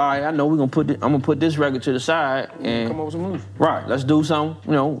 So I know I'm gonna put this record to the side and come up with some moves. Right. Let's do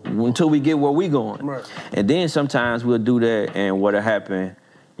something. Until we get where we going. Right. And then sometimes we'll do that, and what'll happen,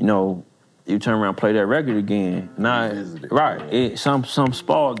 you turn around and play that record again. Right. Some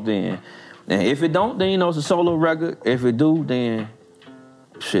spark then. And if it don't, then it's a solo record. If it do, then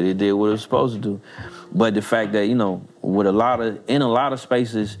shit, it did what it was supposed to do. But the fact that, with in a lot of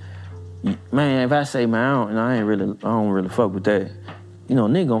spaces, man, if I say, man, I don't really fuck with that,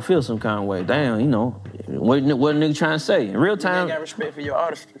 nigga gonna feel some kind of way. Damn, what a nigga trying to say? In real time. You got respect for your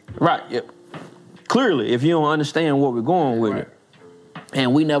artistry. Right, yeah. Clearly, if you don't understand where we're going with it.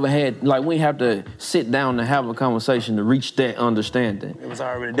 And we never had, we have to sit down and have a conversation to reach that understanding. It was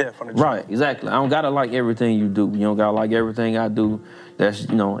already there from the jump. Right, exactly. I don't gotta like everything you do. You don't gotta like everything I do. That's,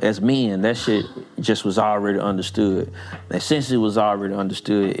 as men, that shit just was already understood. And since it was already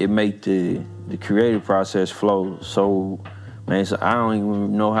understood, it made the creative process flow. So, man, I don't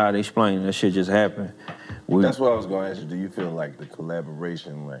even know how to explain it. That shit just happened. That's what I was gonna ask you. Do you feel like the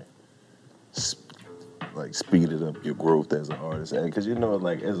collaboration, speeded up your growth as an artist? Because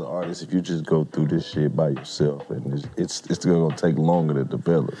as an artist, if you just go through this shit by yourself, and it's still gonna take longer to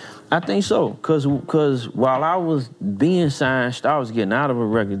develop. I think so, cause while I was being signed, I was getting out of a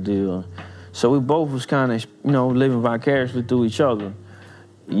record deal, so we both was kind of living vicariously through each other.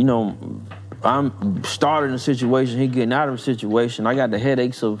 I'm starting a situation, he getting out of a situation. I got the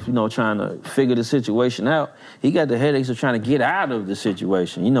headaches of trying to figure the situation out. He got the headaches of trying to get out of the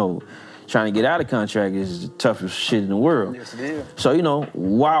situation. Trying to get out of contract is the toughest shit in the world. Yes, it is. So,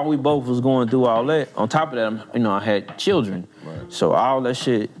 while we both was going through all that, on top of that, I had children. Right. So all that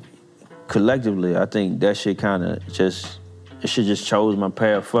shit, collectively, I think that shit just chose my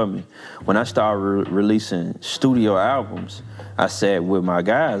path for me. When I started releasing studio albums, I sat with my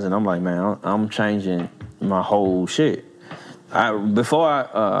guys and I'm like, man, I'm changing my whole shit.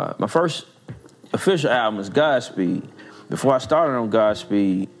 My first official album is Godspeed. Before I started on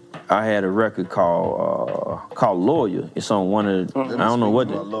Godspeed, I had a record called Lawyer. it's on one of the, I don't know what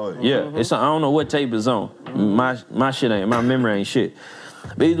it's on, I don't know what tape it's on. My shit ain't, my memory ain't shit.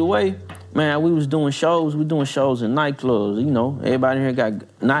 But either way, man, we was doing shows. We doing shows in nightclubs. Everybody here got,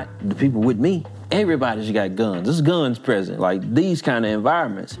 not the people with me, everybody's got guns. There's guns present, like these kind of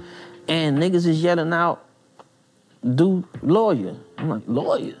environments. And niggas is yelling out, do Lawyer. I'm like,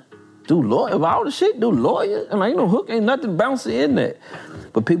 Lawyer? Do Lawyer? Of all the shit, do Lawyer? I'm like, hook, ain't nothing bouncing in that.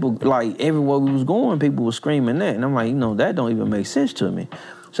 But people, everywhere we was going, people were screaming that. And I'm like, that don't even make sense to me.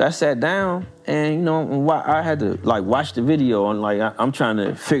 So I sat down and, I had to, watch the video and, I'm trying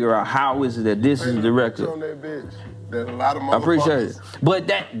to figure out how is it that this is the record. On that bitch. There's a lot of I appreciate it. But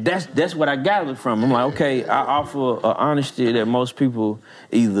that's what I gathered from. I'm like, okay, I offer an honesty that most people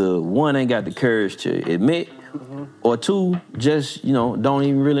either, one, ain't got the courage to admit, or two, just, don't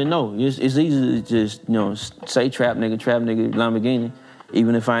even really know. It's easy to just, say trap nigga, Lamborghini.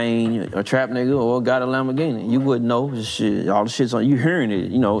 Even if I ain't a trap nigga or got a Lamborghini, you wouldn't know. Shit, all the shit's on you hearing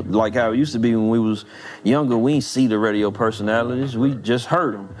it. Like how it used to be when we was younger. We ain't see the radio personalities. We just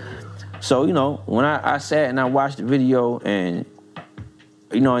heard them. So when I sat and I watched the video and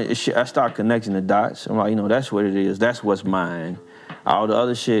I started connecting the dots. I'm like, that's what it is. That's what's mine. All the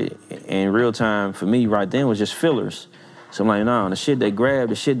other shit in real time for me right then was just fillers. So I'm like, nah, the shit that grab,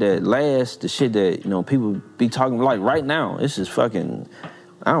 the shit that lasts, the shit that, you know, people be talking, like right now, this is fucking,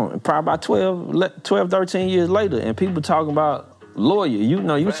 probably about 12, 13 years later, and people talking about Lawyer. You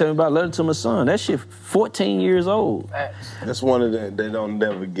know, you telling me about Letter to My Son. That shit 14 years old. That's one of them, they don't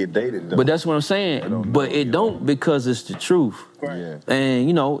never get dated, though. But that's what I'm saying. But it don't because it's the truth. Right. Yeah. And,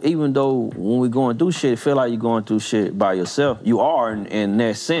 you know, even though when we're going through shit, it feel like you're going through shit by yourself. You are in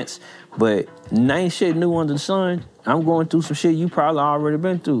that sense. But ain't shit new under the sun. I'm going through some shit you probably already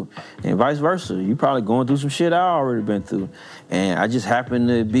been through. And vice versa. You probably going through some shit I already been through. And I just happen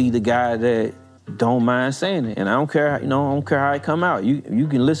to be the guy that don't mind saying it. And I don't care, you know, I don't care how it come out. You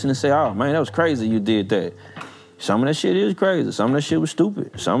can listen and say, oh, man, that was crazy you did that. Some of that shit is crazy. Some of that shit was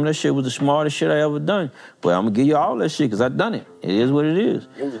stupid. Some of that shit was the smartest shit I ever done. But I'm gonna give you all that shit because I done it. It is what it is.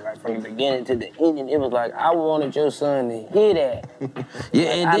 It was like from the beginning to the ending, it was like, I wanted your son to hear that.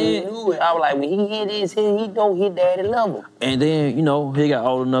 Yeah, and I then... knew it. I was like, when he hear this, he know his daddy love him. And then, you know, he got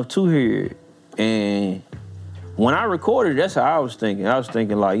old enough to hear it. And when I recorded, that's how I was thinking. I was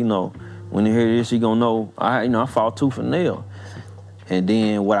thinking like, you know, when he hear this, he gonna know, I fought tooth and nail. And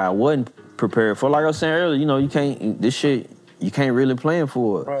then what I wasn't prepared for, like I was saying earlier, you know, you can't really plan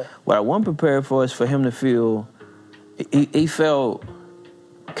for it. Right. What I wasn't prepared for is for him to feel, he felt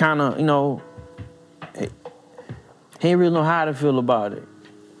kind of, you know, he didn't really know how to feel about it.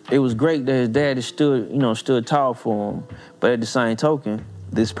 It was great that his daddy stood tall for him, but at the same token,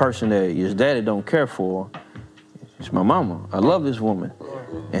 this person that his daddy don't care for, it's my mama. I love this woman.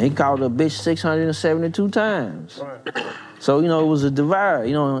 And he called her bitch 672 times. Right. So, you know, it was a divide.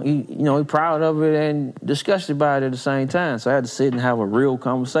 You know, he proud of it and disgusted by it at the same time. So I had to sit and have a real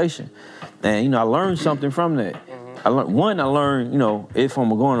conversation. And, you know, I learned something from that. I learned, you know, if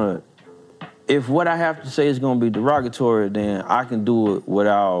what I have to say is gonna be derogatory, then I can do it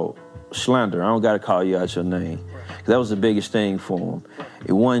without slander. I don't gotta call you out your name. Cause that was the biggest thing for him.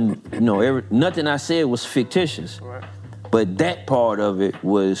 It wasn't, you know, nothing I said was fictitious. Right. But that part of it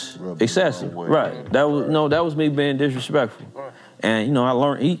was excessive, right? That was me being disrespectful, and you know I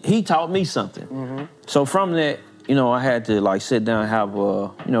learned. He taught me something. Mm-hmm. So from that, you know, I had to like sit down and have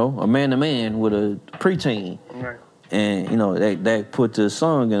a man-to-man with a preteen, right. And you know that put the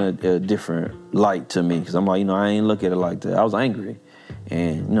song in a different light to me because I'm like, you know, I ain't look at it like that. I was angry,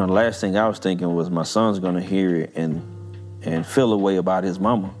 and you know the last thing I was thinking was my son's gonna hear it and feel a way about his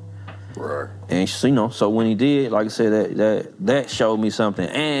mama. Right. And you know, so when he did, like I said, that showed me something,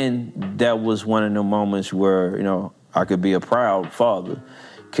 and that was one of the moments where you know I could be a proud father,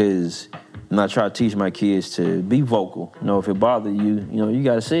 because I try to teach my kids to be vocal. You know, if it bothers you, you know, you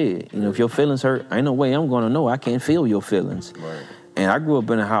gotta say it. You know, if your feelings hurt, ain't no way I'm gonna know. I can't feel your feelings. Right. And I grew up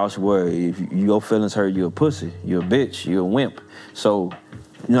in a house where if your feelings hurt, you're a pussy, you're a bitch, you're a wimp. So,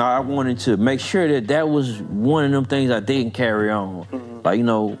 you know, I wanted to make sure that was one of them things I didn't carry on. Mm-hmm. Like, you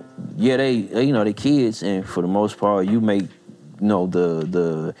know, yeah, they kids, and for the most part, you make, you know,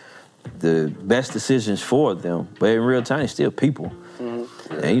 the best decisions for them. But in real time, it's still people.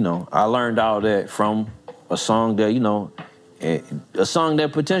 Mm-hmm. And, you know, I learned all that from a song that, you know, a song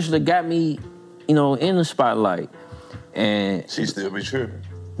that potentially got me, you know, in the spotlight. And she still be tripping.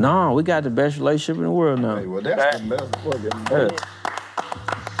 No, we got the best relationship in the world now. Hey, well, that's the best.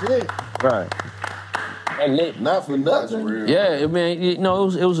 Shit. Right. Not for nothing. Yeah, I mean, you know,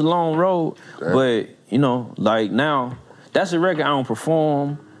 it was a long road, but you know, like now, that's a record I don't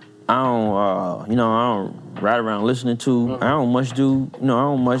perform. I don't ride around listening to. I don't much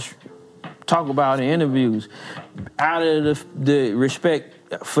talk about in interviews, out of the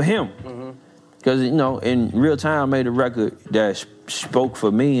respect for him, because you know, in real time, I made a record that spoke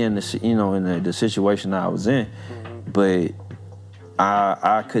for me and the situation I was in, but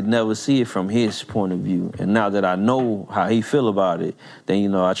I could never see it from his point of view. And now that I know how he feel about it, then, you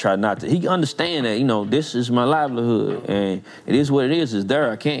know, I try not to. He can understand that, you know, this is my livelihood and it is what it is. It's there.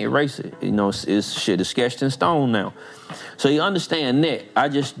 I can't erase it. You know, it's shit is sketched in stone now. So he understand that. I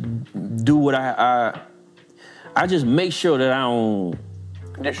just do what I just make sure that I don't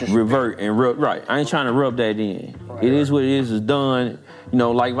revert and rub. Right. I ain't trying to rub that in. Right. It is what it is. It's done. You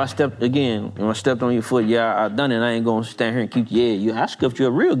know, like if I stepped on your foot, I done it. I ain't gonna stand here and keep I scuffed you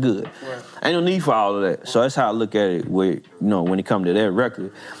up real good. Right. Ain't no need for all of that. So that's how I look at it with, you know, when it comes to that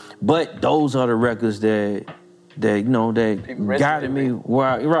record. But those are the records that guided me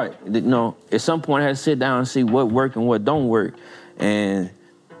where right. You know, at some point I had to sit down and see what worked and what don't work. And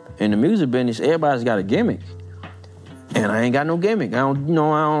in the music business, everybody's got a gimmick. And I ain't got no gimmick. I don't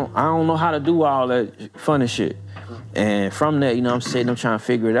know how to do all that funny shit. And from that, you know, I'm sitting, I'm trying to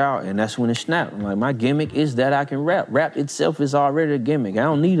figure it out, and that's when it snapped. I'm like, my gimmick is that I can rap. Rap itself is already a gimmick. I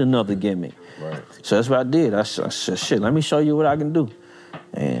don't need another gimmick. Right. So that's what I did. I said, shit, let me show you what I can do.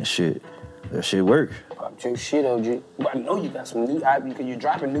 And shit, that shit worked. Your shit, OG. But I know you got some new, because you're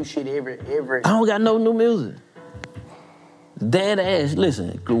dropping new shit every. I don't got no new music. Dead ass,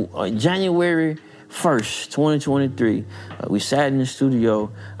 listen, January 1st, 2023, we sat in the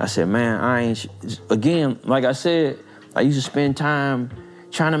studio. I said, man, again, like I said, I used to spend time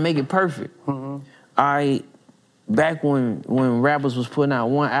trying to make it perfect. Back when rappers was putting out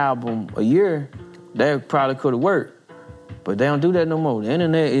one album a year, that probably could have worked. But they don't do that no more. The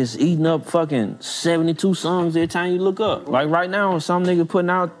internet is eating up fucking 72 songs every time you look up. Like right now, some nigga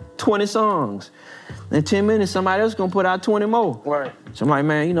putting out 20 songs. In 10 minutes, somebody else gonna put out 20 more. Right. So I'm like,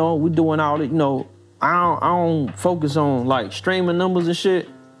 man, you know, we doing all it, you know, I don't focus on like streaming numbers and shit.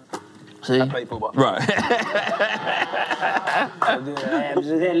 See? I play football. Right. I just had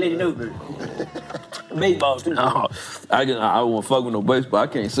to let you know. Baseball too. No, I won't fuck with no baseball. I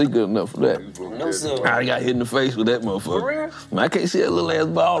can't see good enough for that. No, sir. I got hit in the face with that motherfucker. For real? Man, I can't see that little ass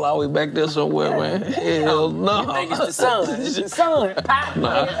ball all the way back there somewhere, man. Hell no. You think it's the sun. It's the sun.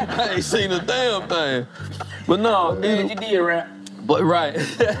 Nah, I ain't seen a damn thing. But no, Man, you did rap. But right.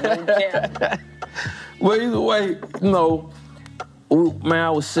 Well, either way, you know, man, I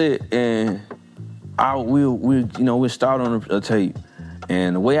was sick and we'd start on a tape.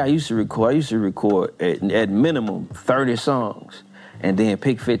 And the way I used to record at minimum 30 songs and then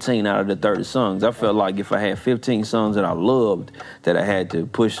pick 15 out of the 30 songs. I felt like if I had 15 songs that I loved that I had to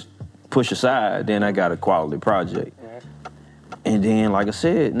push aside, then I got a quality project. And then, like I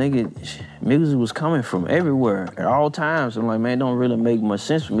said, nigga, music was coming from everywhere at all times. I'm like, man, it don't really make much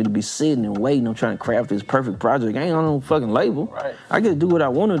sense for me to be sitting and waiting. I'm trying to craft this perfect project. I ain't on no fucking label. Right. I get to do what I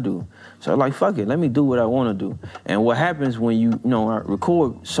want to do. So I'm like, fuck it, let me do what I want to do. And what happens when you I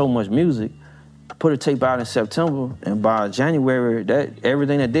record so much music, put a tape out in September, and by January, that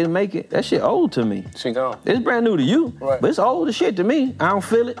everything that didn't make it, that shit old to me. She gone. It's brand new to you, right. But it's old as shit to me. I don't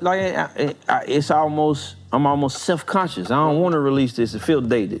feel it. Like I'm almost self-conscious. I don't want to release this. It feels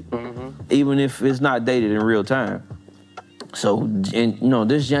dated, even if it's not dated in real time. So,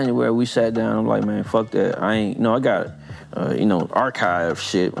 this January we sat down. I'm like, man, fuck that. I got archive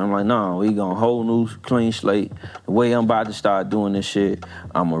shit. I'm like, no, we gonna whole new clean slate. The way I'm about to start doing this shit,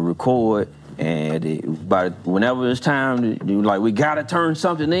 I'm gonna record. And whenever it's time, we gotta turn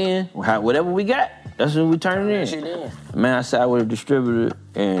something in. Whatever we got, that's when we turn it in. Man, I sat with a distributor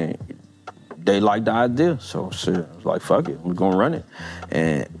and they liked the idea. So shit, I was like, fuck it, we're gonna run it.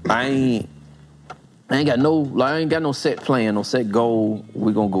 And I ain't got no set plan, no set goal.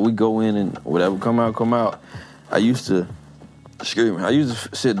 We go in and whatever come out. I used to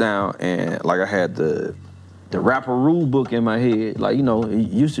sit down and I had the rapper rule book in my head. Like,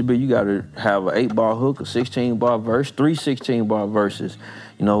 it used to be you gotta have an 8-bar hook, a 16-bar verse, 3 16-bar verses.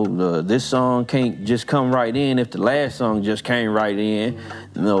 This song can't just come right in if the last song just came right in.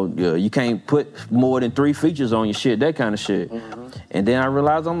 You can't put more than 3 features on your shit, that kind of shit. And then I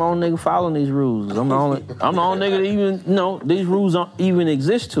realized I'm the only nigga following these rules. I'm the only nigga that even, these rules don't even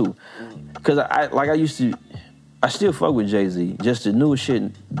exist to. Cause I still fuck with Jay-Z. Just the newest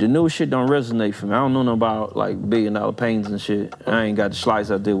shit don't resonate for me. I don't know nothing about $1 billion paintings and shit. I ain't got the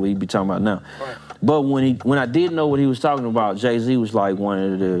slice out there what he be talking about now. Right. But when I did know what he was talking about, Jay-Z was like one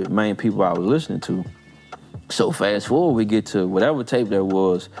of the main people I was listening to. So fast forward, we get to whatever tape that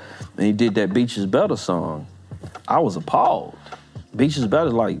was, and he did that Beach is Better song. I was appalled. Beach is Better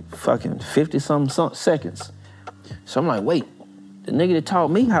fucking 50-something seconds. So I'm like, wait, the nigga that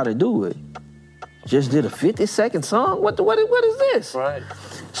taught me how to do it just did a 50-second song? What is this? Right.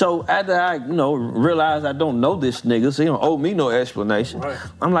 So after I, realized I don't know this nigga, so he don't owe me no explanation. Right.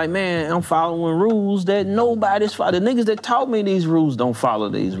 I'm like, man, I'm following rules that nobody's following. The niggas that taught me these rules don't follow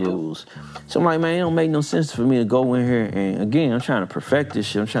these rules. So I'm like, man, it don't make no sense for me to go in here and, again, I'm trying to perfect this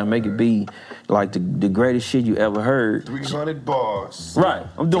shit. I'm trying to make it be like the greatest shit you ever heard. 300 bars. Right.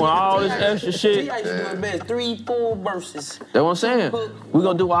 I'm doing all this extra shit. I used to do it 3 full verses. That's what I'm saying. We're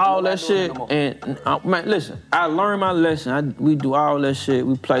gonna do all that shit. And, man, listen, I learned my lesson. We do all that shit.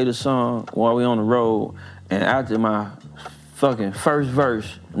 We play the song while we on the road. And after my fucking first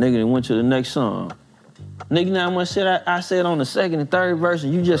verse, nigga went to the next song. Nigga, now how much shit I said on the second and third verse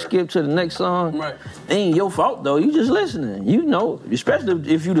and you just skip to the next song? Right. It ain't your fault though, you just listening.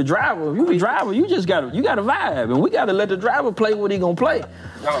 Especially if you the driver. If you the driver, you gotta vibe. And we gotta let the driver play what he gonna play.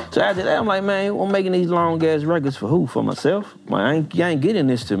 No. So after that, I'm like, man, I'm making these long ass records for who? For myself? I ain't getting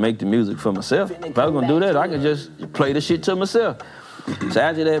this to make the music for myself. If I was gonna do that, I could just play the shit to myself. So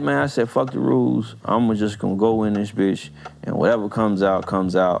after that, man, I said, fuck the rules. I'm just gonna go in this bitch, and whatever comes out,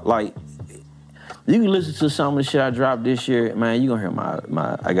 comes out. Like, you can listen to some of the shit I dropped this year, man. You gonna hear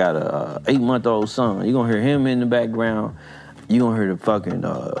I got a 8-month-old son. You gonna hear him in the background. You gonna hear the fucking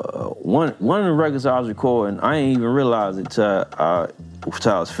one of the records I was recording. I ain't even realize it till I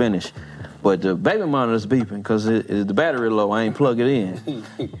was finished. But the baby monitor's beeping because the battery low. I ain't plug it in.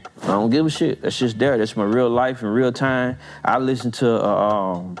 I don't give a shit. That's just there. That's my real life in real time. I listen to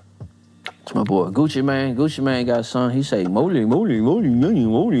my boy Gucci Mane. Gucci Mane got a song. He say Molly,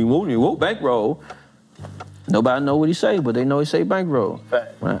 bankroll. Nobody know what he say, but they know he say bankroll.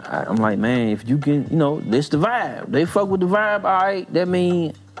 I'm like, man, if you can, this the vibe. They fuck with the vibe, all right. That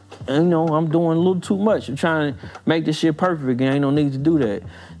mean, I'm doing a little too much. I'm trying to make this shit perfect, and ain't no need to do that.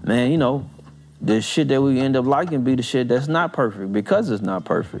 Man, the shit that we end up liking be the shit that's not perfect because it's not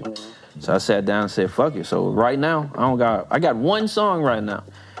perfect. So I sat down and said, fuck it. So right now, I got one song right now.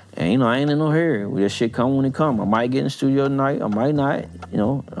 And, I ain't in no hurry. That shit come when it come. I might get in the studio tonight. I might not.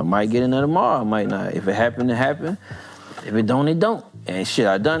 I might get in there tomorrow. I might not. If it happen, it happen. If it don't, it don't. And shit,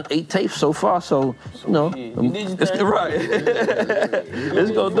 I done 8 tapes so far, so, it's right.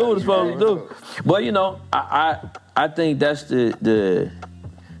 It's gonna do what it's supposed to do. But, I think that's the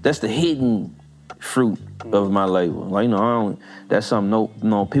hidden fruit of my label. Like, that's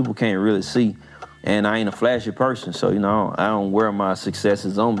something people can't really see. And I ain't a flashy person, so, I don't wear my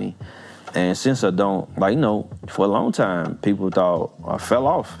successes on me. And since I don't, for a long time, people thought I fell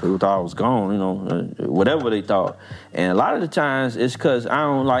off. People thought I was gone, whatever they thought. And a lot of the times, it's because I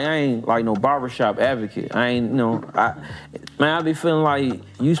ain't like no barbershop advocate. I ain't, I be feeling like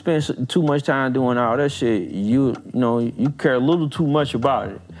you spend too much time doing all that shit, you care a little too much about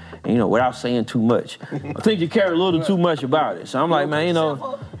it. And, without saying too much. I think you care a little too much about it. So I'm like, man,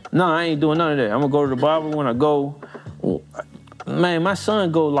 no, I ain't doing none of that. I'm gonna go to the barber when I go. Man, my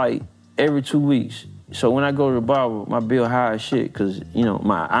son go like every 2 weeks. So when I go to the barber, my bill high as shit, cause I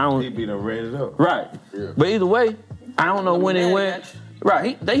don't. He be done raised up. Right. Yeah. But either way, I don't know when it went.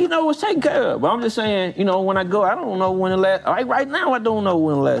 Right. He know what's taken care of. But I'm just saying, when I go, I don't know when the last. Like right now, I don't know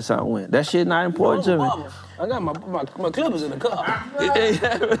when the last time I went. That shit not important to me. I got my clippers in the car. If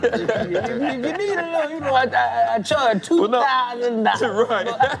you need a little, I charge $2,000. Right.